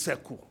word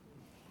circle.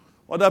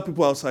 Other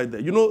people outside there.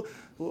 You know,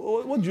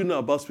 what do you know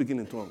about speaking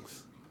in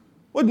tongues?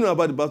 What do you know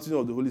about the baptism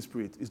of the Holy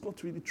Spirit? It's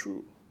not really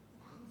true.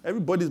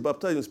 Everybody's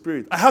baptized in the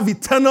Spirit. I have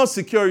eternal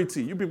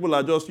security. You people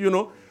are just,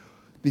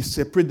 they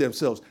separate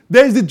themselves.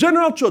 There is the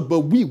general church,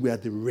 but we were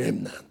the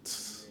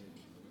remnant.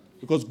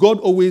 Because God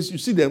always, you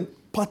see them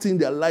parting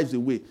their lives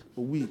away.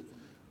 But we.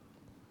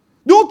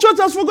 The old church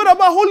has forgotten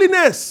about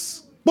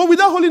holiness. But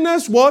without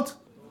holiness, what?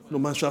 No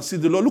man shall see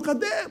the Lord. Look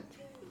at them.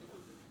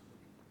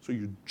 So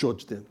you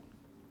judge them.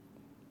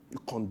 You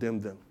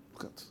condemn them.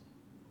 Look at.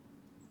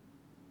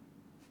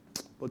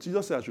 But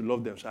Jesus said I should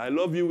love them. I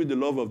love you with the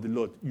love of the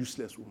Lord.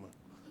 Useless woman.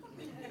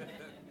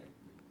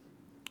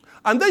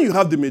 And then you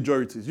have the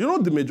majorities. You know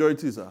what the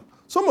majorities are?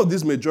 Some of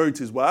these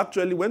majorities were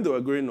actually, when they were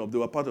growing up, they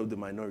were part of the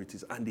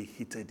minorities, and they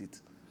hated it.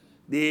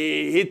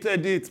 They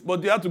hated it,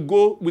 but they had to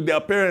go with their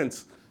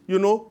parents.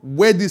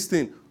 Wear this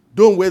thing.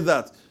 Don't wear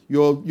that.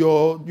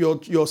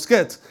 Your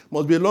skirt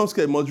must be a long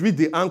skirt, must reach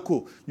the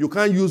ankle. You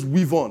can't use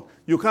weave on.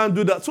 You can't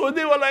do that. So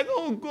they were like,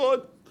 oh,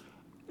 God,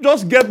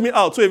 just get me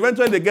out. So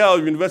eventually they get out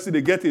of university,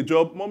 they get a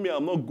job. Mommy,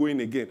 I'm not going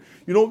again.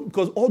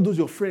 Because all those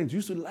your friends, you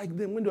used to like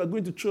them when they were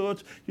going to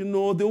church. They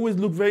always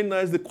look very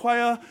nice. The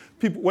choir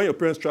people, when your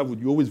parents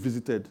traveled, you always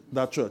visited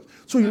that church.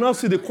 So you now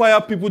see the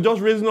choir people just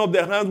raising up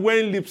their hands,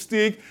 wearing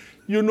lipstick,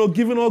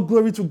 giving all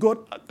glory to God.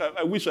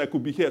 I wish I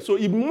could be here. So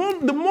the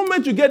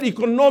moment you get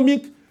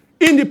economic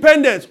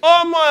independence,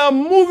 I'm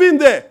moving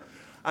there.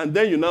 And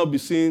then you now be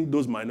seeing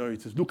those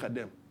minorities. Look at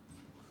them.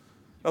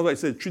 That's why I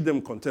said treat them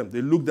with contempt.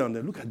 They look down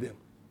there. Look at them.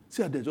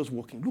 See how they're just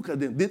walking. Look at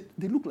them.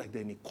 They look like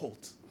they're in a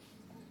cult.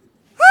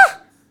 Ah!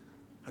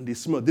 And they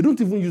smell. They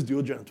don't even use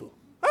deodorant.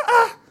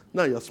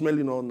 Now you're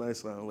smelling all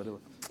nice and whatever.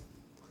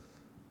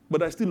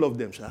 But I still love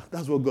them, Sha.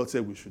 That's what God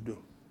said we should do.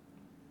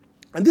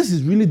 And this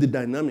is really the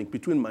dynamic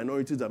between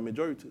minorities and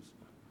majorities.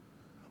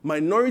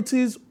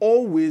 Minorities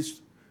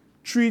always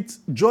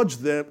judge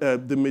them,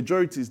 the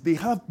majorities. They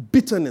have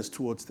bitterness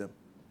towards them.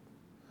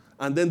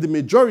 And then the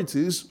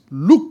majorities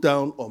look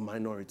down on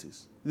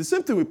minorities. The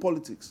same thing with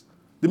politics.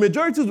 The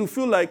majorities will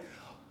feel like,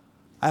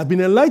 I've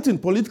been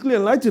enlightened, politically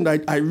enlightened.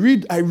 I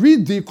read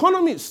The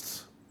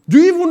Economist. Do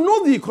you even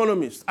know The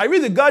Economist? I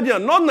read The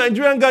Guardian, not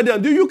Nigerian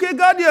Guardian, the UK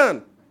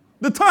Guardian,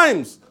 The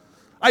Times.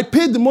 I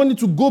paid the money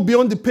to go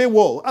beyond the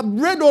paywall. I've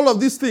read all of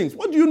these things.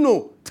 What do you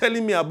know?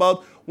 Telling me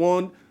about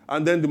one,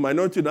 and then the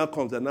minority now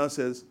comes and now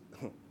says,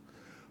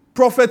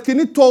 Prophet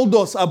Kini told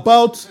us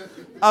about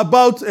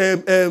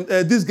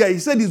this guy. He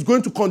said he's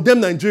going to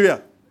condemn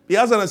Nigeria. He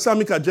has an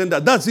Islamic agenda.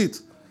 That's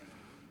it.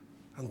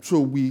 And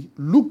so we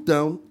look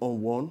down on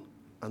one,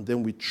 and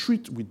then we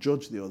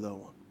judge the other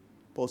one.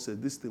 Paul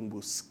said this thing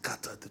will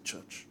scatter the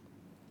church.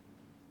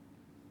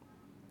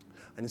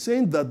 And he's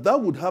saying that that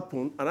would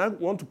happen, and I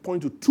want to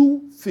point to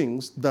two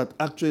things that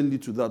actually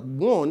lead to that.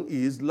 One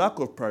is lack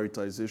of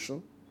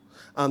prioritization,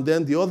 and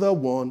then the other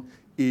one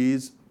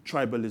is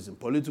tribalism,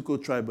 political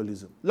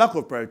tribalism, lack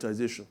of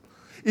prioritization.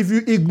 If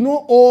you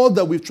ignore all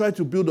that we've tried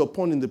to build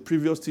upon in the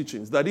previous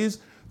teachings, that is,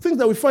 things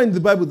that we find in the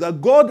Bible,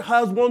 that God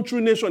has one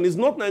true nation. It's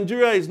not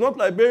Nigeria, it's not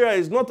Liberia,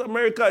 it's not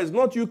America, it's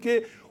not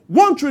UK.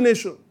 One true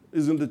nation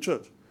is in the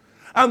church.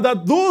 And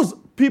that those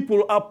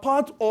people are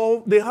part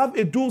of, they have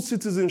a dual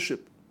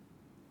citizenship.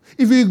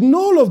 If you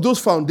ignore all of those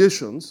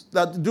foundations,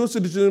 that dual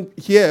citizenship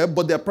here,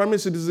 but their primary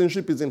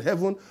citizenship is in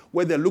heaven,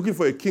 where they're looking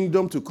for a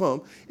kingdom to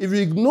come. If you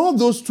ignore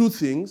those two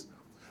things,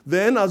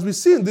 then as we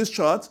see in this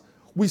chart,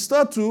 we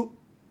start to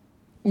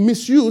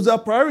misuse our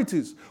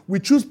priorities. We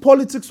choose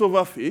politics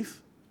over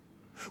faith.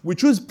 We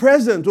choose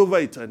present over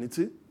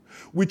eternity.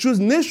 We choose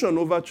nation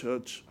over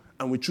church.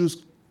 And we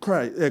choose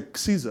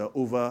Caesar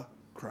over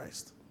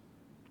Christ.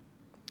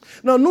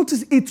 Now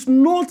notice, it's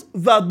not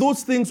that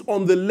those things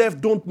on the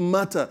left don't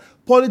matter.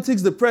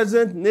 Politics, the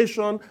present,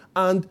 nation,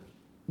 and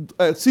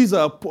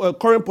Caesar,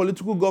 current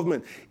political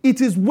government.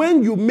 It is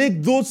when you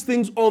make those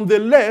things on the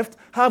left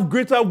have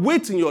greater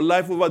weight in your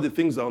life over the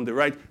things on the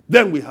right,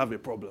 then we have a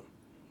problem.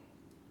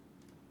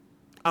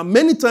 And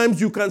many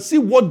times you can see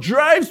what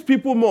drives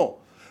people more.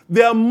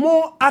 They are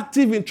more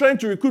active in trying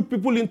to recruit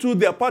people into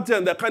their party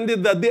and their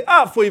candidate than they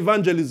are for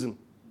evangelism.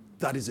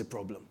 That is a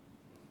problem.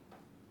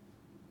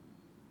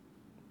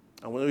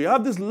 And when you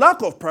have this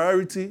lack of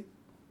priority,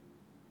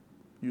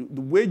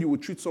 the way you will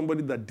treat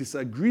somebody that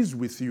disagrees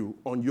with you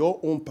on your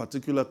own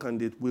particular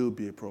candidate will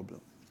be a problem.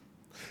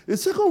 The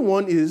second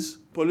one is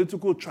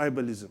political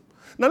tribalism.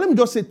 Now let me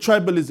just say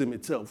tribalism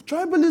itself.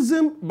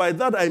 Tribalism, by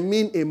that I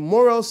mean a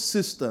moral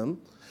system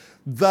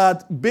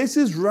that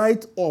bases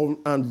right on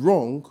and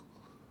wrong,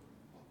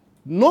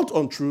 not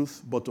on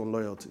truth, but on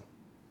loyalty.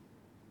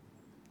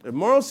 A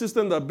moral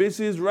system that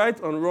bases right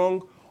and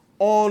wrong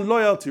on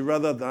loyalty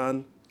rather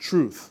than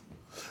truth.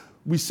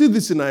 We see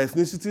this in our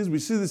ethnicities. We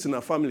see this in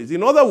our families.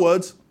 In other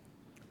words,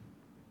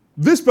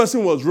 this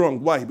person was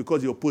wrong. Why?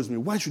 Because he opposed me.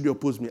 Why should you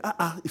oppose me?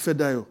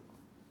 Ifedayo.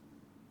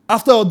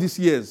 After all these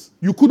years,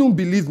 you couldn't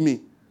believe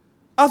me.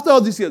 After all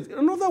these years.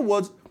 In other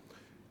words,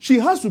 she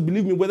has to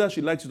believe me whether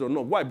she likes it or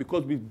not. Why?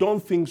 Because we've done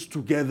things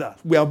together.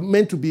 We are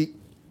meant to be,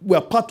 we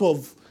are part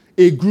of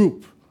a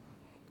group.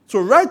 So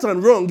right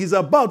and wrong is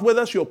about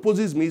whether she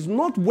opposes me. It's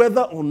not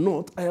whether or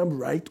not I am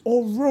right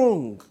or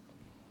wrong.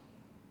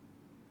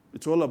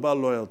 It's all about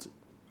loyalty.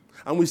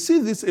 And we see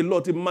this a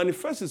lot. It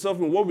manifests itself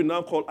in what we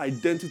now call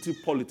identity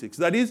politics.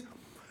 That is,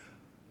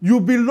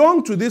 you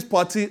belong to this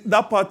party.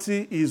 That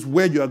party is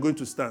where you are going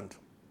to stand.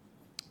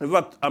 In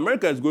fact,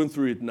 America is going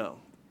through it now,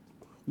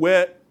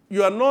 where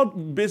you're not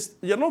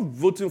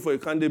voting for a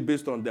candidate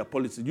based on their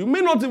policies. You may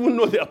not even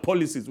know their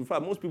policies. In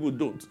fact, most people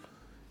don't.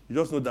 You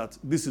just know that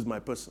this is my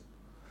person.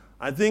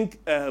 I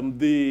think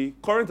the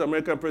current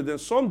American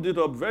president summed it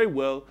up very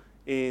well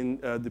in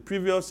the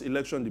previous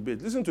election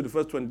debate. Listen to the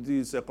first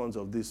 20 seconds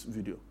of this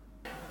video.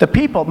 The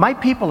people, my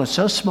people are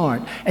so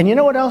smart. And you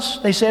know what else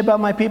they say about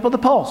my people? The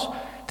polls.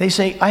 They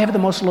say, I have the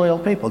most loyal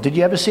people. Did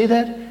you ever see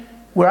that?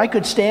 Where I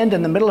could stand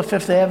in the middle of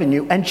Fifth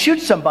Avenue and shoot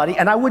somebody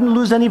and I wouldn't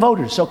lose any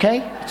voters, okay?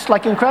 It's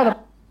like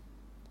incredible.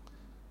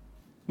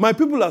 My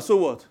people are so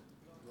what?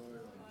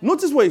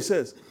 Notice what he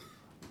says.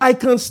 I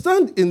can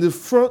stand in the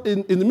front,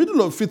 in the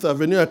middle of Fifth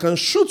Avenue, I can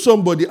shoot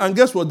somebody, and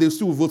guess what? They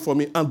still will vote for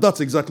me. And that's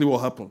exactly what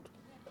happened.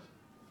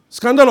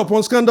 Scandal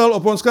upon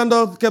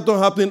scandal kept on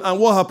happening, and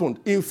what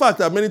happened? In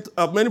fact, at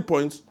many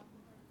points,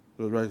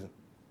 it was rising.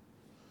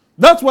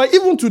 That's why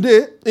even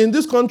today, in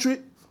this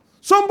country,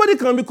 somebody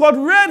can be caught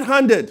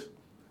red-handed.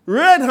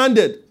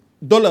 Red-handed.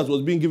 Dollars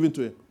was being given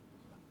to him.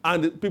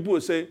 And people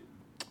will say,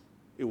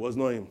 it was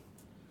not him.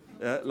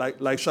 Yeah,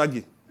 like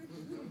Shaggy.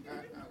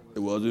 It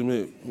wasn't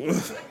me.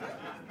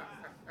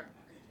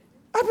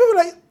 And people are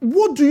like,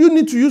 what do you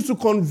need to use to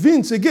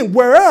convince again?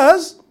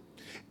 Whereas,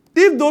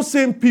 if those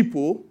same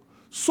people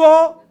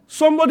saw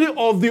somebody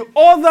of the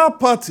other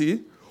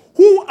party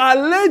who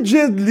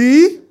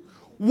allegedly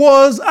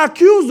was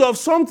accused of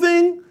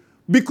something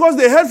because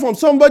they heard from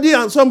somebody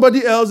and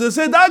somebody else, they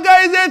said, that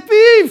guy is a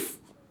thief.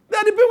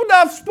 They're the people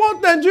that have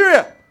spoiled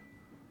Nigeria.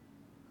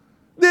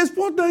 They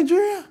spoiled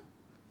Nigeria.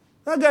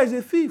 That guy is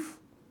a thief.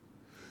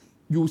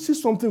 You will see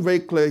something very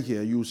clear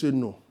here. You will say,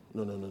 no.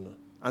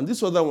 And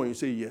this other one, you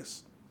say,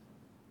 yes.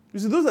 You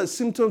see, those are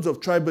symptoms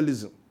of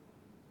tribalism,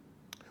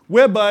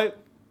 whereby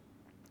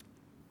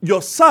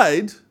your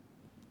side,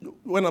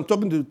 when I'm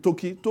talking to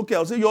Toki,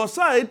 I'll say, your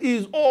side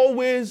is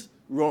always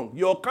wrong.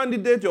 Your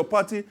candidate, your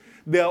party,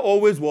 they are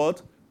always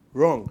what?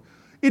 Wrong.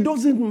 It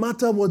doesn't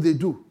matter what they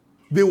do.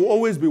 They will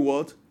always be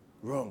what?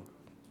 Wrong.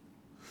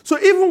 So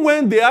even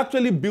when they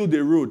actually build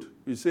a road,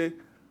 you say,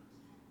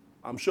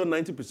 I'm sure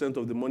 90%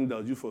 of the money that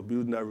was used for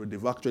building that road,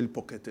 they've actually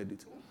pocketed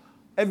it.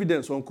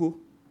 Evidence, uncle.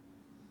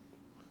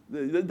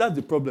 That's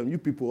the problem. You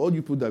people, all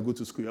you people that go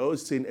to school, you're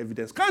always saying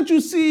evidence. Can't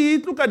you see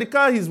it? Look at the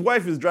car his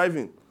wife is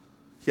driving.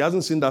 He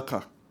hasn't seen that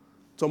car.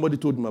 Somebody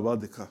told him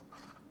about the car.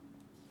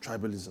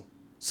 Tribalism.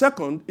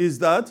 Second is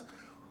that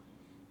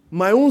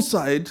my own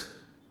side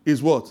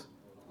is what?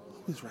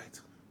 Always right.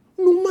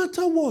 No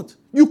matter what.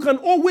 You can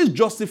always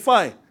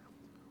justify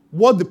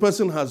what the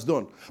person has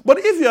done. But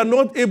if you are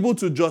not able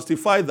to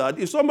justify that,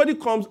 if somebody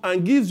comes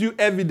and gives you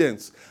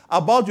evidence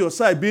about your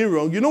side being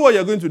wrong, you know what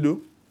you're going to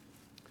do?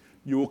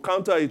 You will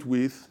counter it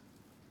with,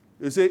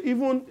 you say,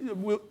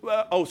 go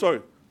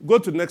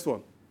to the next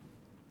one.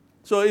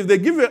 So if they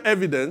give you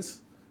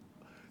evidence,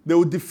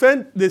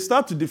 they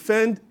start to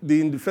defend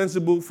the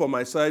indefensible for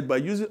my side by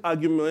using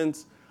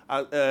argumentative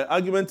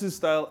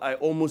style I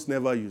almost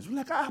never use.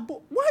 Like,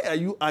 but why are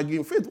you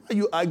arguing? Faith, why are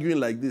you arguing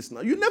like this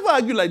now? You never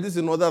argue like this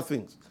in other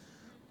things.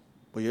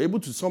 But you're able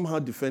to somehow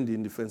defend the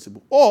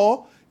indefensible.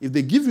 Or, if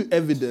they give you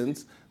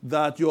evidence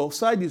that your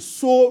side is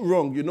so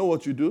wrong, you know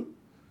what you do?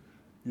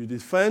 You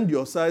defend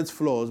your side's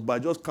flaws by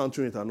just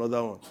countering it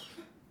another one.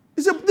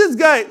 He said, this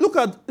guy,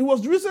 he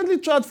was recently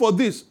charged for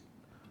this.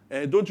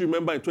 Don't you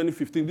remember in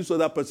 2015, this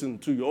other person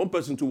too, your own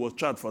person too, was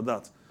charged for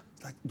that.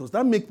 It's like, does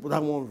that make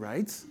that one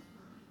right?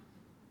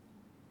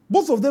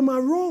 Both of them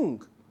are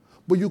wrong.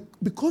 But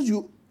because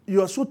you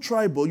are so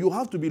tribal, you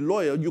have to be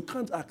loyal. You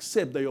can't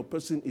accept that your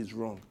person is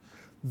wrong.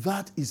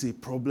 That is a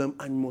problem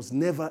and must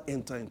never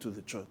enter into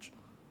the church.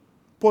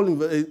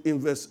 Paul in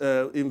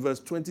verse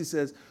 20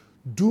 says,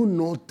 do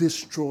not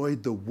destroy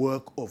the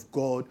work of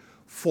God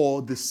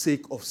for the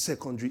sake of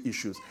secondary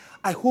issues.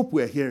 I hope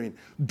we're hearing.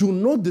 Do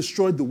not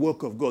destroy the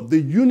work of God, the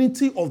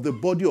unity of the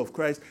body of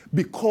Christ,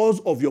 because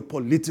of your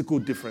political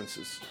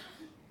differences.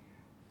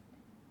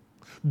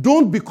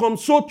 Don't become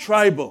so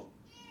tribal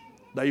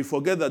that you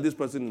forget that this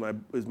person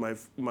is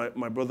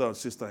my brother or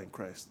sister in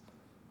Christ.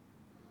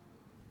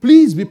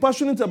 Please be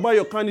passionate about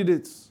your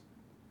candidates,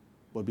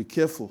 but be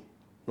careful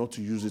not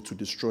to use it to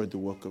destroy the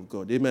work of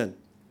God. Amen.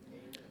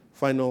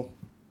 Final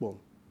one.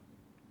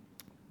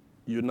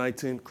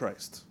 Uniting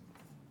Christ.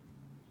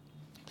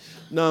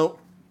 Now,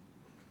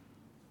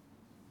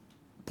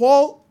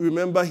 Paul,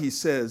 remember, he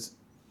says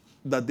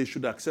that they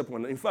should accept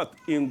one another. In fact,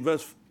 in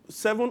verse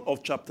 7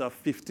 of chapter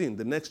 15,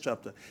 the next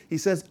chapter, he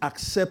says,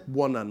 accept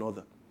one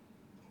another.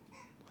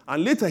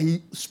 And later,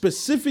 he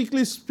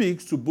specifically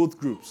speaks to both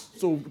groups.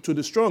 So, to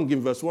the strong, in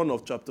verse 1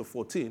 of chapter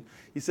 14,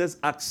 he says,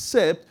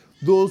 accept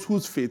those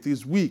whose faith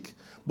is weak.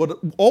 But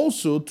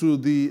also to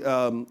the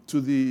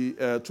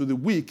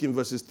weak, in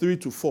verses 3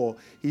 to 4,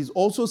 he's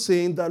also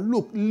saying that,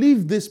 look,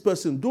 leave this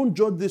person. Don't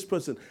judge this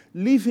person.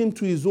 Leave him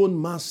to his own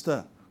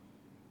master.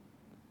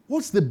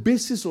 What's the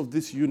basis of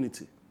this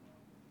unity?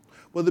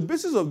 Well, the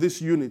basis of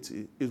this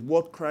unity is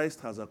what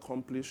Christ has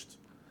accomplished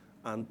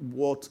and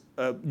what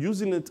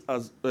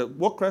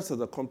Christ has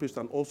accomplished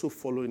and also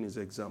following his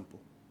example.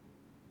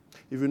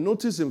 If you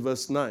notice in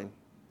verse 9,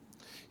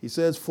 he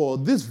says, for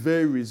this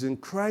very reason,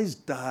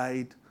 Christ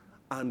died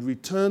and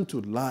returned to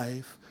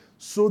life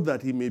so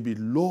that he may be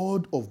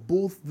Lord of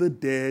both the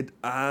dead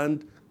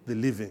and the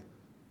living.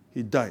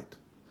 He died,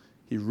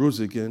 he rose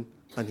again,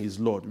 and he's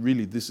Lord.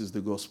 Really, this is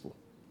the gospel.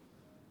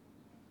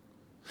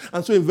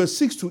 And so in verse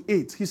 6 to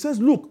 8, he says,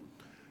 look,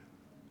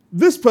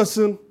 this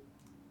person,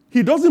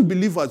 he doesn't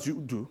believe as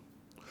you do,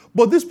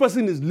 but this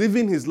person is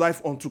living his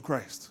life unto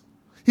Christ.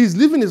 He's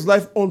living his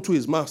life unto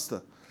his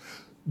master.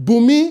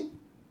 Bumi,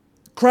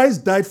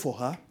 Christ died for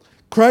her,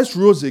 Christ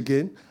rose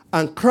again,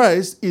 and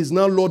Christ is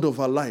now Lord of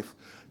her life.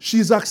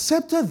 She's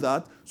accepted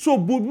that, so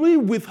Bumi,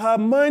 with her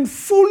mind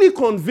fully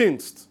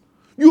convinced,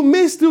 you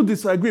may still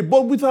disagree,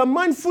 but with her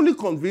mind fully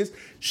convinced,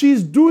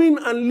 she's doing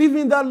and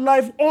living that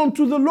life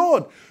unto the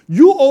Lord.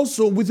 You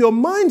also, with your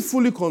mind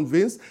fully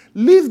convinced,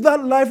 live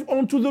that life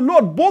unto the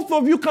Lord. Both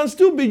of you can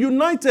still be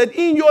united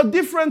in your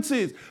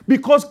differences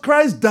because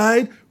Christ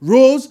died,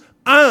 rose,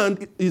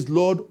 and is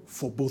Lord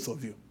for both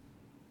of you.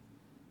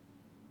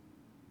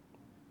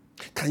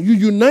 Can you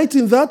unite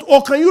in that,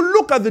 or can you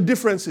look at the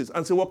differences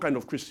and say, what kind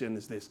of Christian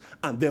is this?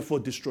 And therefore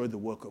destroy the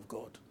work of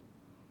God.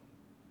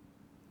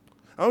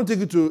 I want to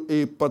take you to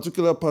a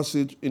particular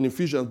passage in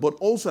Ephesians, but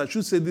also I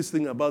should say this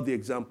thing about the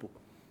example.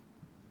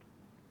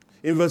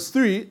 In verse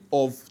 3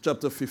 of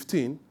chapter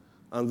 15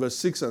 and verse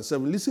 6 and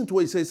 7, listen to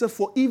what he says. He says,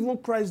 for even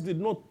Christ did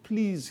not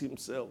please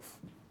himself.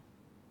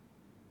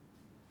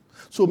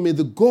 So may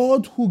the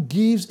God who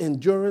gives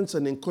endurance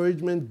and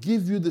encouragement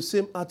give you the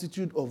same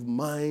attitude of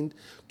mind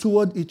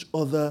toward each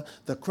other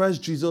that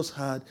Christ Jesus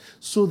had,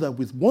 so that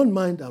with one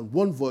mind and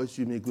one voice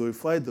you may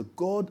glorify the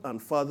God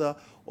and Father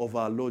of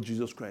our Lord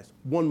Jesus Christ.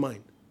 One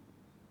mind.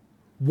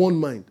 One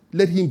mind.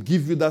 Let him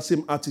give you that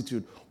same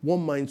attitude.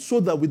 One mind, so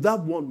that with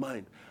that one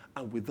mind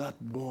and with that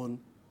one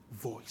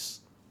voice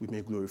we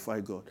may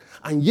glorify God.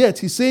 And yet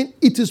he's saying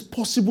it is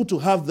possible to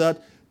have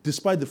that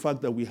despite the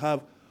fact that we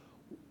have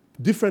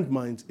different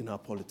minds in our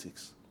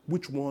politics.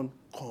 Which one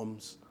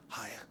comes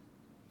higher?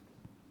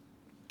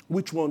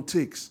 Which one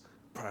takes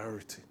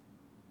priority?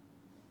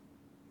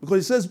 Because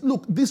he says,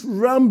 look, this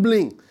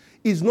rambling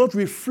is not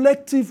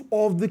reflective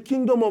of the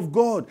kingdom of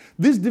God.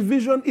 This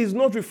division is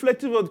not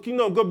reflective of the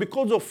kingdom of God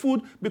because of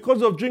food,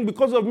 because of drink,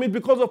 because of meat,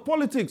 because of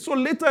politics. So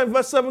later in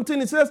verse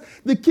 17, it says,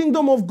 the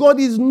kingdom of God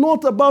is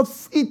not about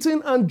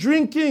eating and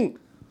drinking.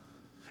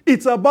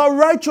 It's about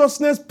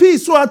righteousness,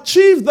 peace. So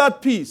achieve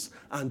that peace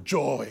and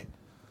joy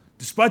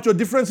despite your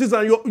differences,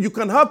 and you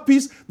can have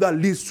peace that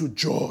leads to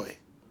joy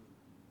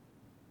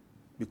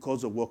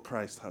because of what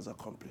Christ has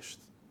accomplished.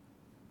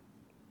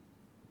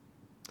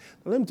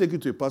 Now, let me take you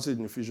to a passage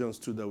in Ephesians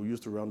 2 that we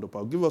used to round up.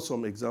 I'll give us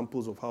some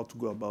examples of how to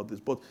go about this,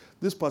 but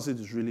this passage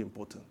is really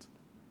important.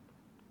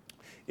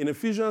 In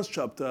Ephesians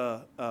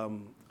chapter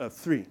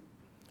 3,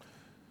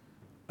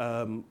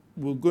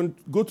 we're going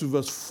to go to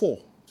verse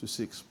 4 to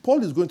 6.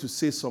 Paul is going to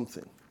say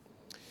something.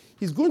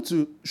 He's going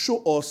to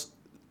show us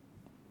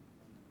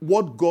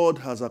what God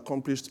has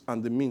accomplished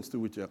and the means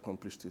through which he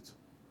accomplished it.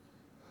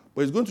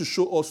 But he's going to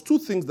show us two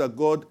things that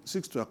God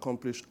seeks to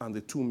accomplish and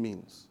the two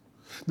means.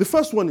 The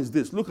first one is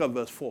this. Look at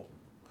verse 4.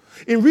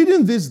 In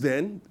reading this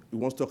then, he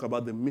wants to talk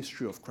about the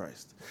mystery of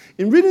Christ.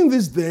 In reading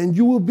this then,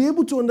 you will be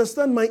able to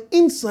understand my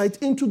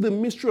insight into the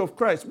mystery of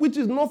Christ, which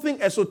is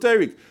nothing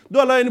esoteric.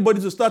 Don't allow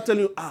anybody to start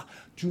telling you,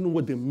 do you know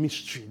what the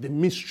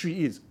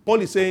mystery is?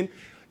 Paul is saying,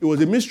 it was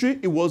a mystery.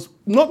 It was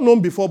not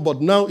known before,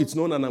 but now it's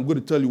known, and I'm going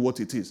to tell you what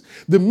it is.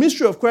 The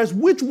mystery of Christ,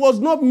 which was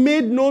not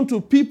made known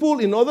to people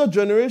in other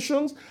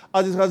generations,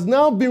 as it has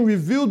now been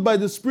revealed by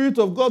the Spirit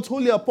of God's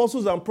holy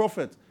apostles and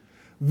prophets.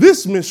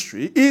 This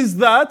mystery is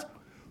that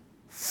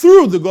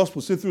through the gospel,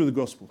 say through the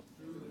gospel.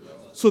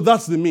 So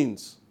that's the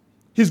means.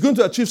 He's going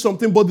to achieve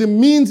something, but the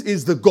means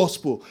is the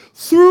gospel.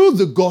 Through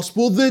the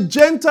gospel, the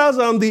Gentiles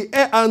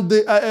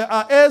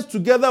are heirs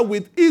together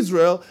with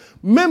Israel,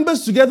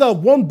 members together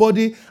of one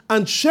body,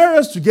 and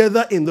sharers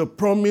together in the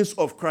promise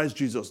of Christ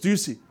Jesus. Do you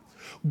see?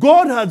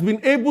 God has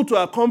been able to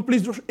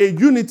accomplish a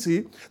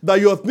unity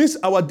that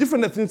our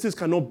different ethnicities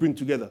cannot bring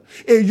together.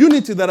 A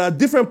unity that our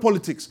different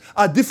politics,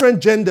 our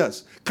different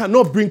genders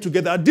cannot bring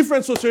together. Our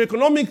different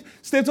socioeconomic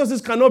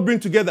statuses cannot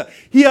bring together.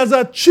 He has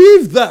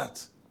achieved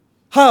that.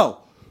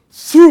 How?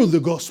 Through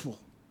the gospel.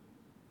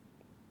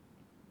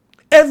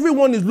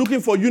 Everyone is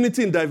looking for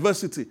unity in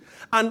diversity.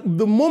 And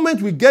the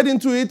moment we get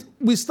into it,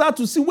 we start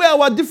to see where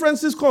our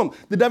differences come.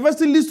 The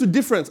diversity leads to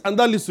difference, and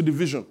that leads to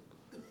division.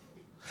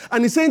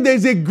 And he's saying there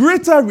is a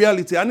greater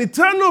reality, an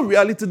eternal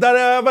reality that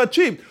I have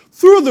achieved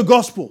through the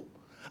gospel.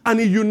 And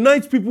he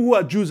unites people who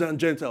are Jews and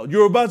Gentiles,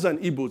 Yorubas and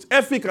Igbos,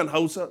 Efik and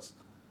Hausas,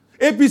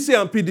 APC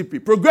and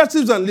PDP,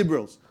 progressives and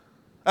liberals,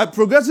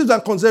 progressives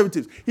and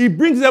conservatives. He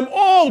brings them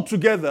all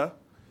together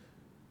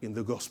in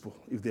the gospel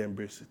if they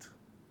embrace it.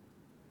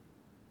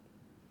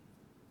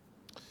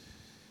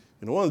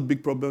 You know, one of the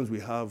big problems we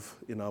have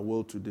in our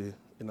world today,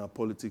 in our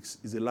politics,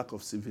 is a lack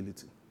of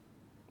civility.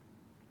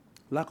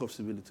 Lack of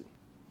civility.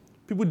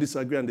 People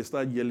disagree and they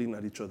start yelling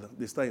at each other.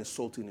 They start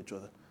insulting each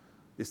other.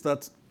 They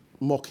start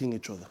mocking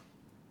each other.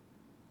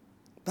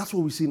 That's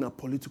what we see in our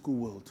political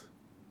world.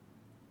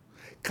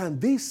 Can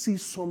they see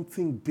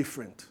something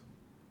different?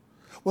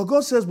 Well,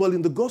 God says, well,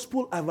 in the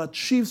gospel, I've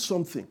achieved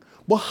something.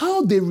 But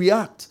how they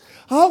react,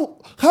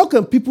 how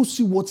can people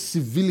see what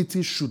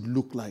civility should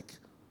look like?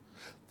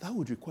 That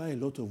would require a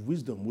lot of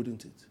wisdom,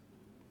 wouldn't it?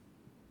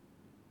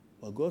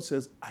 Well, God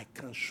says, I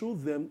can show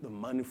them the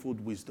manifold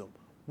wisdom.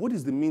 What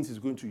is the means he's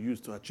going to use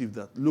to achieve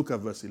that? Look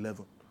at verse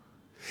 11.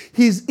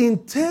 His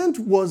intent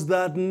was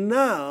that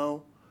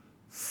now,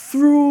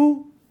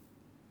 through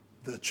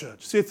the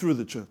church, say through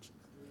the church,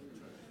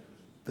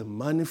 the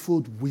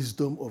manifold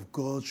wisdom of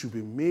God should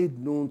be made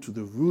known to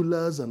the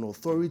rulers and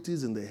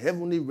authorities in the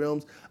heavenly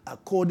realms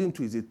according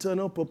to his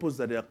eternal purpose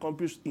that he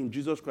accomplished in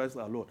Jesus Christ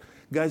our Lord.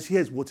 Guys,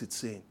 here's what it's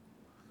saying.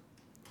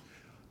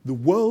 The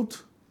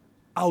world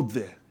out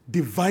there,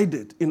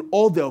 divided in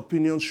all their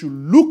opinions, should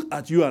look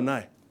at you and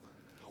I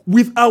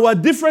with our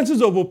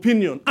differences of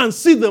opinion and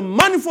see the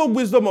manifold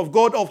wisdom of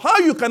God of how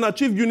you can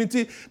achieve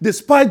unity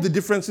despite the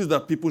differences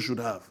that people should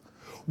have.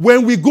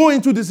 When we go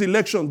into this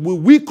election, will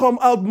we come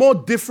out more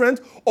different,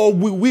 or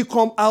will we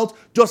come out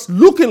just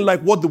looking like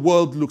what the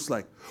world looks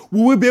like?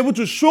 Will we be able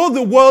to show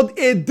the world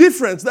a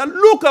difference? That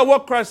look at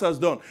what Christ has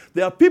done.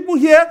 There are people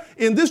here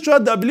in this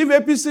church that believe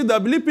APC,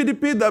 that believe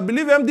PDP, that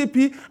believe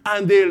MDP,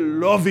 and they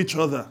love each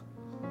other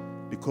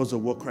because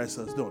of what Christ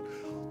has done.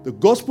 The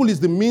gospel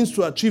is the means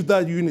to achieve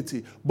that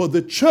unity, but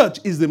the church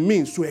is the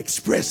means to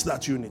express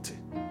that unity.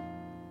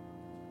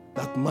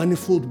 That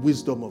manifold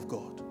wisdom of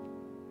God.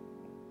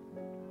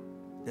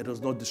 It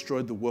does not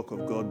destroy the work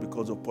of God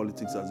because of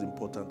politics, as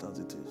important as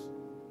it is.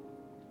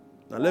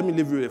 Now let me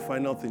leave you a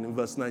final thing. In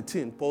verse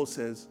 19, Paul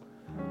says,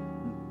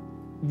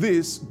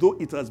 this, though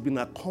it has been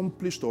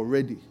accomplished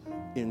already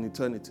in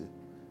eternity,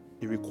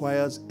 it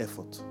requires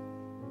effort.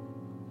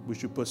 We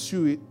should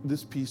pursue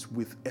this peace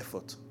with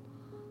effort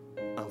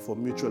and for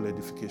mutual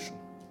edification.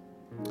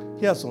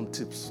 Here are some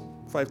tips,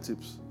 5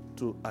 tips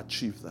to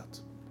achieve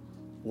that.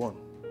 1.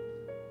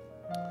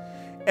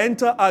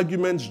 Enter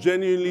arguments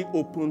genuinely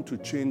open to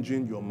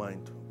changing your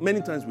mind.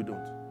 Many times we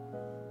don't.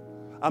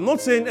 I'm not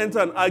saying enter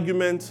an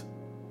argument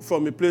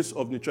from a place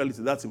of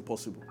neutrality. That's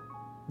impossible.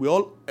 We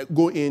all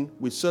go in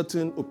with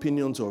certain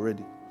opinions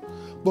already.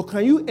 But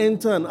can you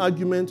enter an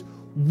argument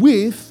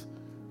with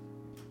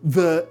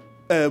the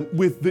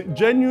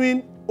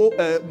genuinely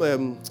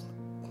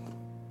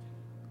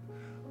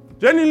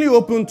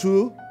open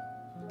to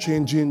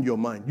changing your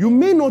mind? You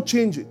may not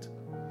change it,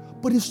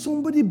 but if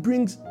somebody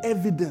brings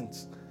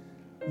evidence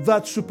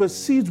that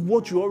supersedes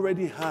what you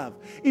already have,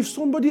 if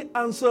somebody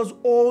answers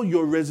all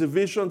your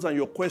reservations and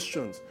your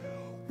questions,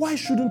 why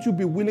shouldn't you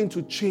be willing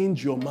to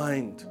change your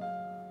mind?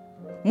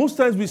 Most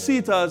times we see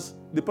it as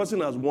the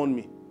person has won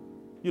me.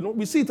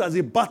 We see it as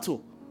a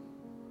battle.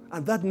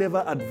 And that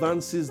never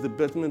advances the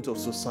betterment of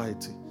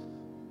society.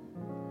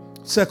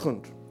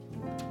 Second,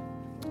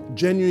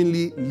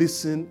 genuinely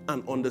listen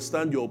and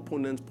understand your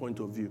opponent's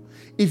point of view.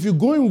 If you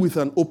go in with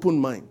an open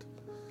mind,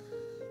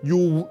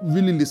 you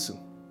really listen.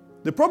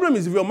 The problem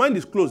is if your mind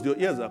is closed, your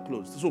ears are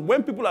closed. So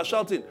when people are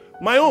shouting,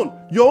 my own,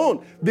 your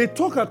own, they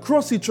talk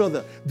across each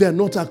other. They're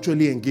not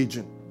actually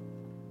engaging.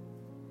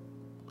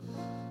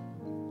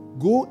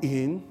 Go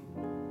in,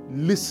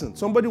 listen.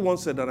 Somebody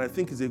once said, and I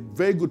think it's a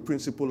very good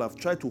principle, I've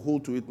tried to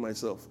hold to it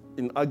myself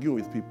in arguing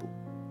with people.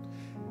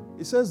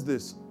 It says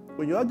this: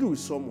 when you argue with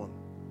someone,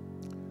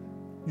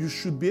 you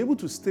should be able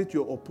to state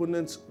your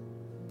opponent's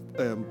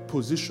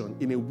position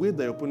in a way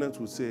that your opponent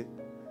will say,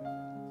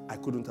 I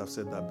couldn't have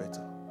said that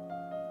better.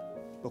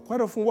 But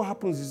quite often what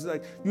happens is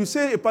like, you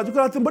say a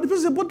particular thing, but the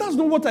person says, but that's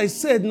not what I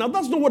said. Now,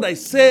 that's not what I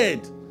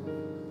said.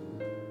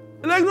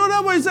 Like, no,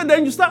 that's what you said.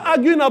 Then you start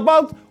arguing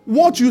about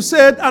what you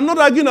said and not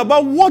arguing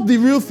about what the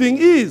real thing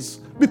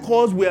is,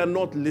 because we are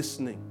not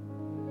listening.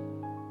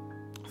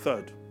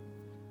 Third,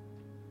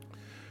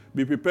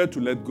 be prepared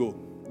to let go.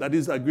 That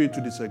is, agree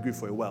to disagree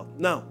for a while.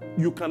 Now,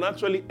 you can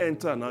actually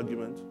enter an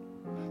argument.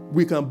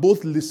 We can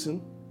both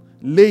listen,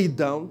 lay it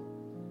down,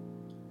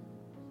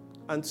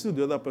 and still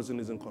the other person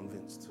isn't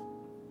convinced.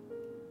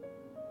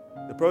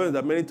 The problem is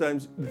that many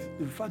times,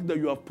 the fact that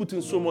you have put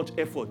in so much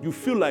effort, you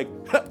feel like,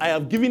 I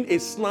have given a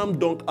slam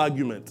dunk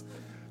argument.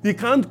 You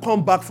can't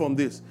come back from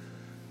this.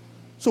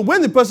 So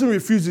when the person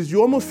refuses, you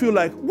almost feel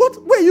like,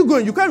 what? Where are you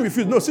going? You can't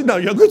refuse. No, sit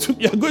down. You're going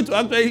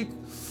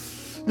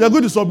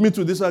to submit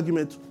to this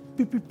argument.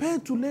 Be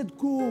prepared to let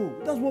go.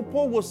 That's what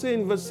Paul was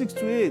saying in verse 6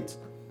 to 8.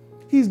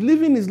 He's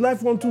living his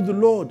life unto the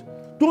Lord.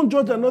 Don't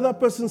judge another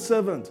person's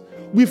servant.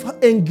 We've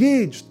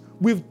engaged.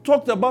 We've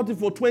talked about it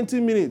for 20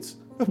 minutes.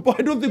 But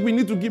I don't think we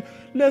need to give.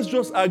 Let's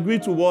just agree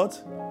to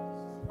what?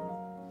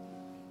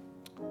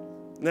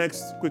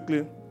 Next,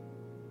 quickly.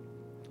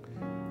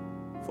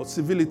 For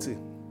civility,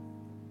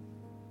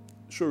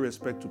 show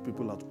respect to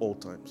people at all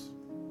times.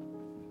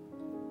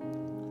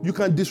 You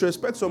can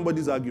disrespect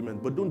somebody's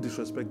argument, but don't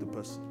disrespect the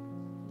person.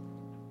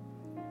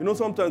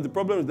 Sometimes the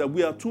problem is that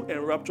we are too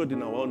enraptured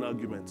in our own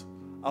argument.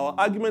 Our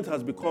argument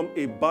has become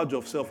a badge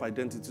of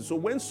self-identity. So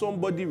when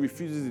somebody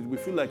refuses it, we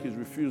feel like he's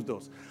refused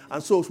us.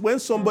 And so when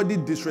somebody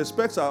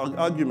disrespects our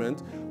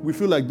argument, we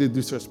feel like they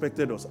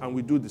disrespected us, and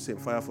we do the same,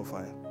 fire for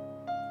fire.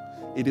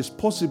 It is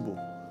possible.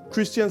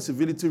 Christian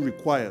civility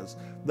requires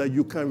that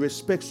you can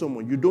respect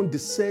someone. You don't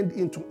descend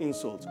into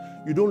insults.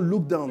 You don't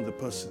look down the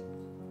person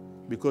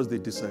because they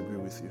disagree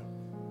with you.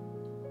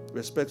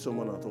 Respect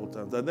someone at all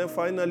times. And then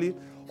finally,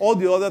 all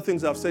the other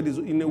things I've said is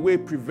in a way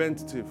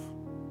preventative.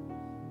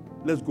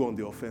 Let's go on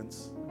the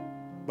offense.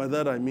 By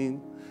that I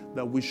mean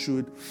that we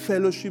should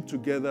fellowship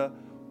together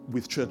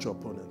with church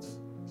opponents.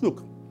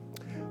 Look,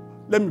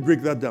 let me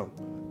break that down.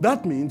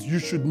 That means you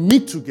should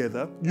meet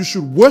together, you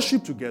should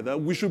worship together,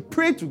 we should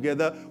pray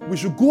together, we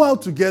should go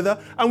out together,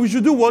 and we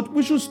should do what?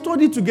 We should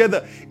study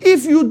together.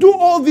 If you do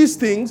all these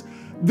things,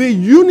 the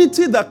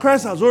unity that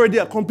Christ has already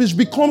accomplished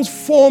becomes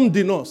formed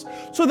in us.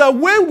 So that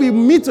when we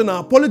meet in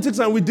our politics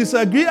and we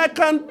disagree, I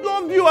can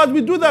love you as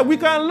we do that. We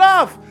can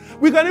laugh.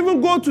 We can even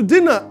go to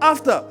dinner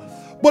after.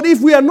 But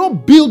if we are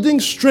not building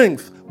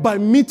strength by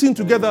meeting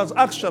together, as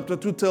Acts chapter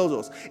 2 tells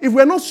us, if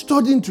we are not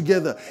studying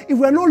together, if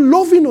we are not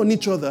loving on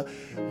each other,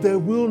 there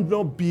will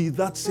not be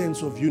that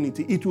sense of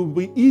unity. It will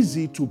be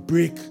easy to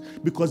break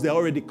because there are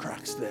already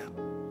cracks there.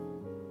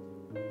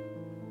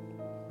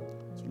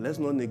 So let's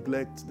not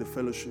neglect the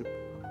fellowship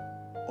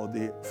or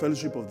the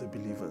fellowship of the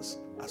believers,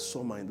 as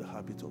some are in the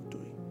habit of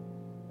doing.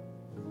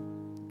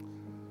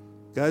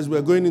 Guys,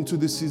 we're going into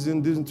this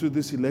season, into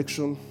this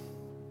election.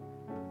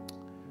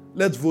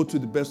 Let's vote to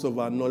the best of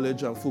our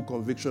knowledge and full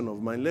conviction of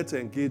mind. Let's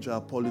engage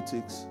our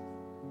politics.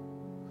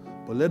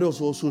 But let us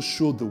also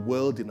show the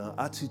world in our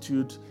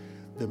attitude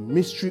the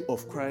mystery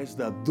of Christ,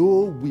 that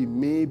though we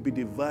may be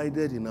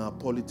divided in our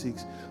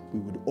politics, we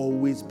would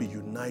always be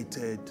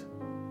united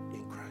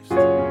in Christ.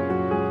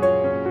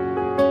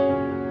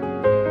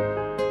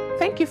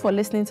 Thank you for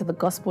listening to the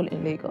Gospel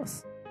in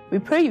Lagos. We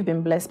pray you've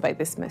been blessed by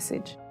this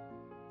message.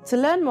 To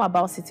learn more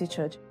about City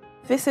Church,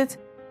 visit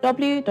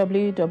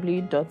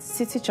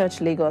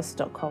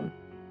www.citychurchlagos.com.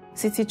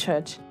 City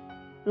Church.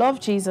 Love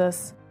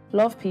Jesus,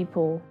 love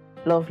people,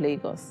 love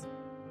Lagos.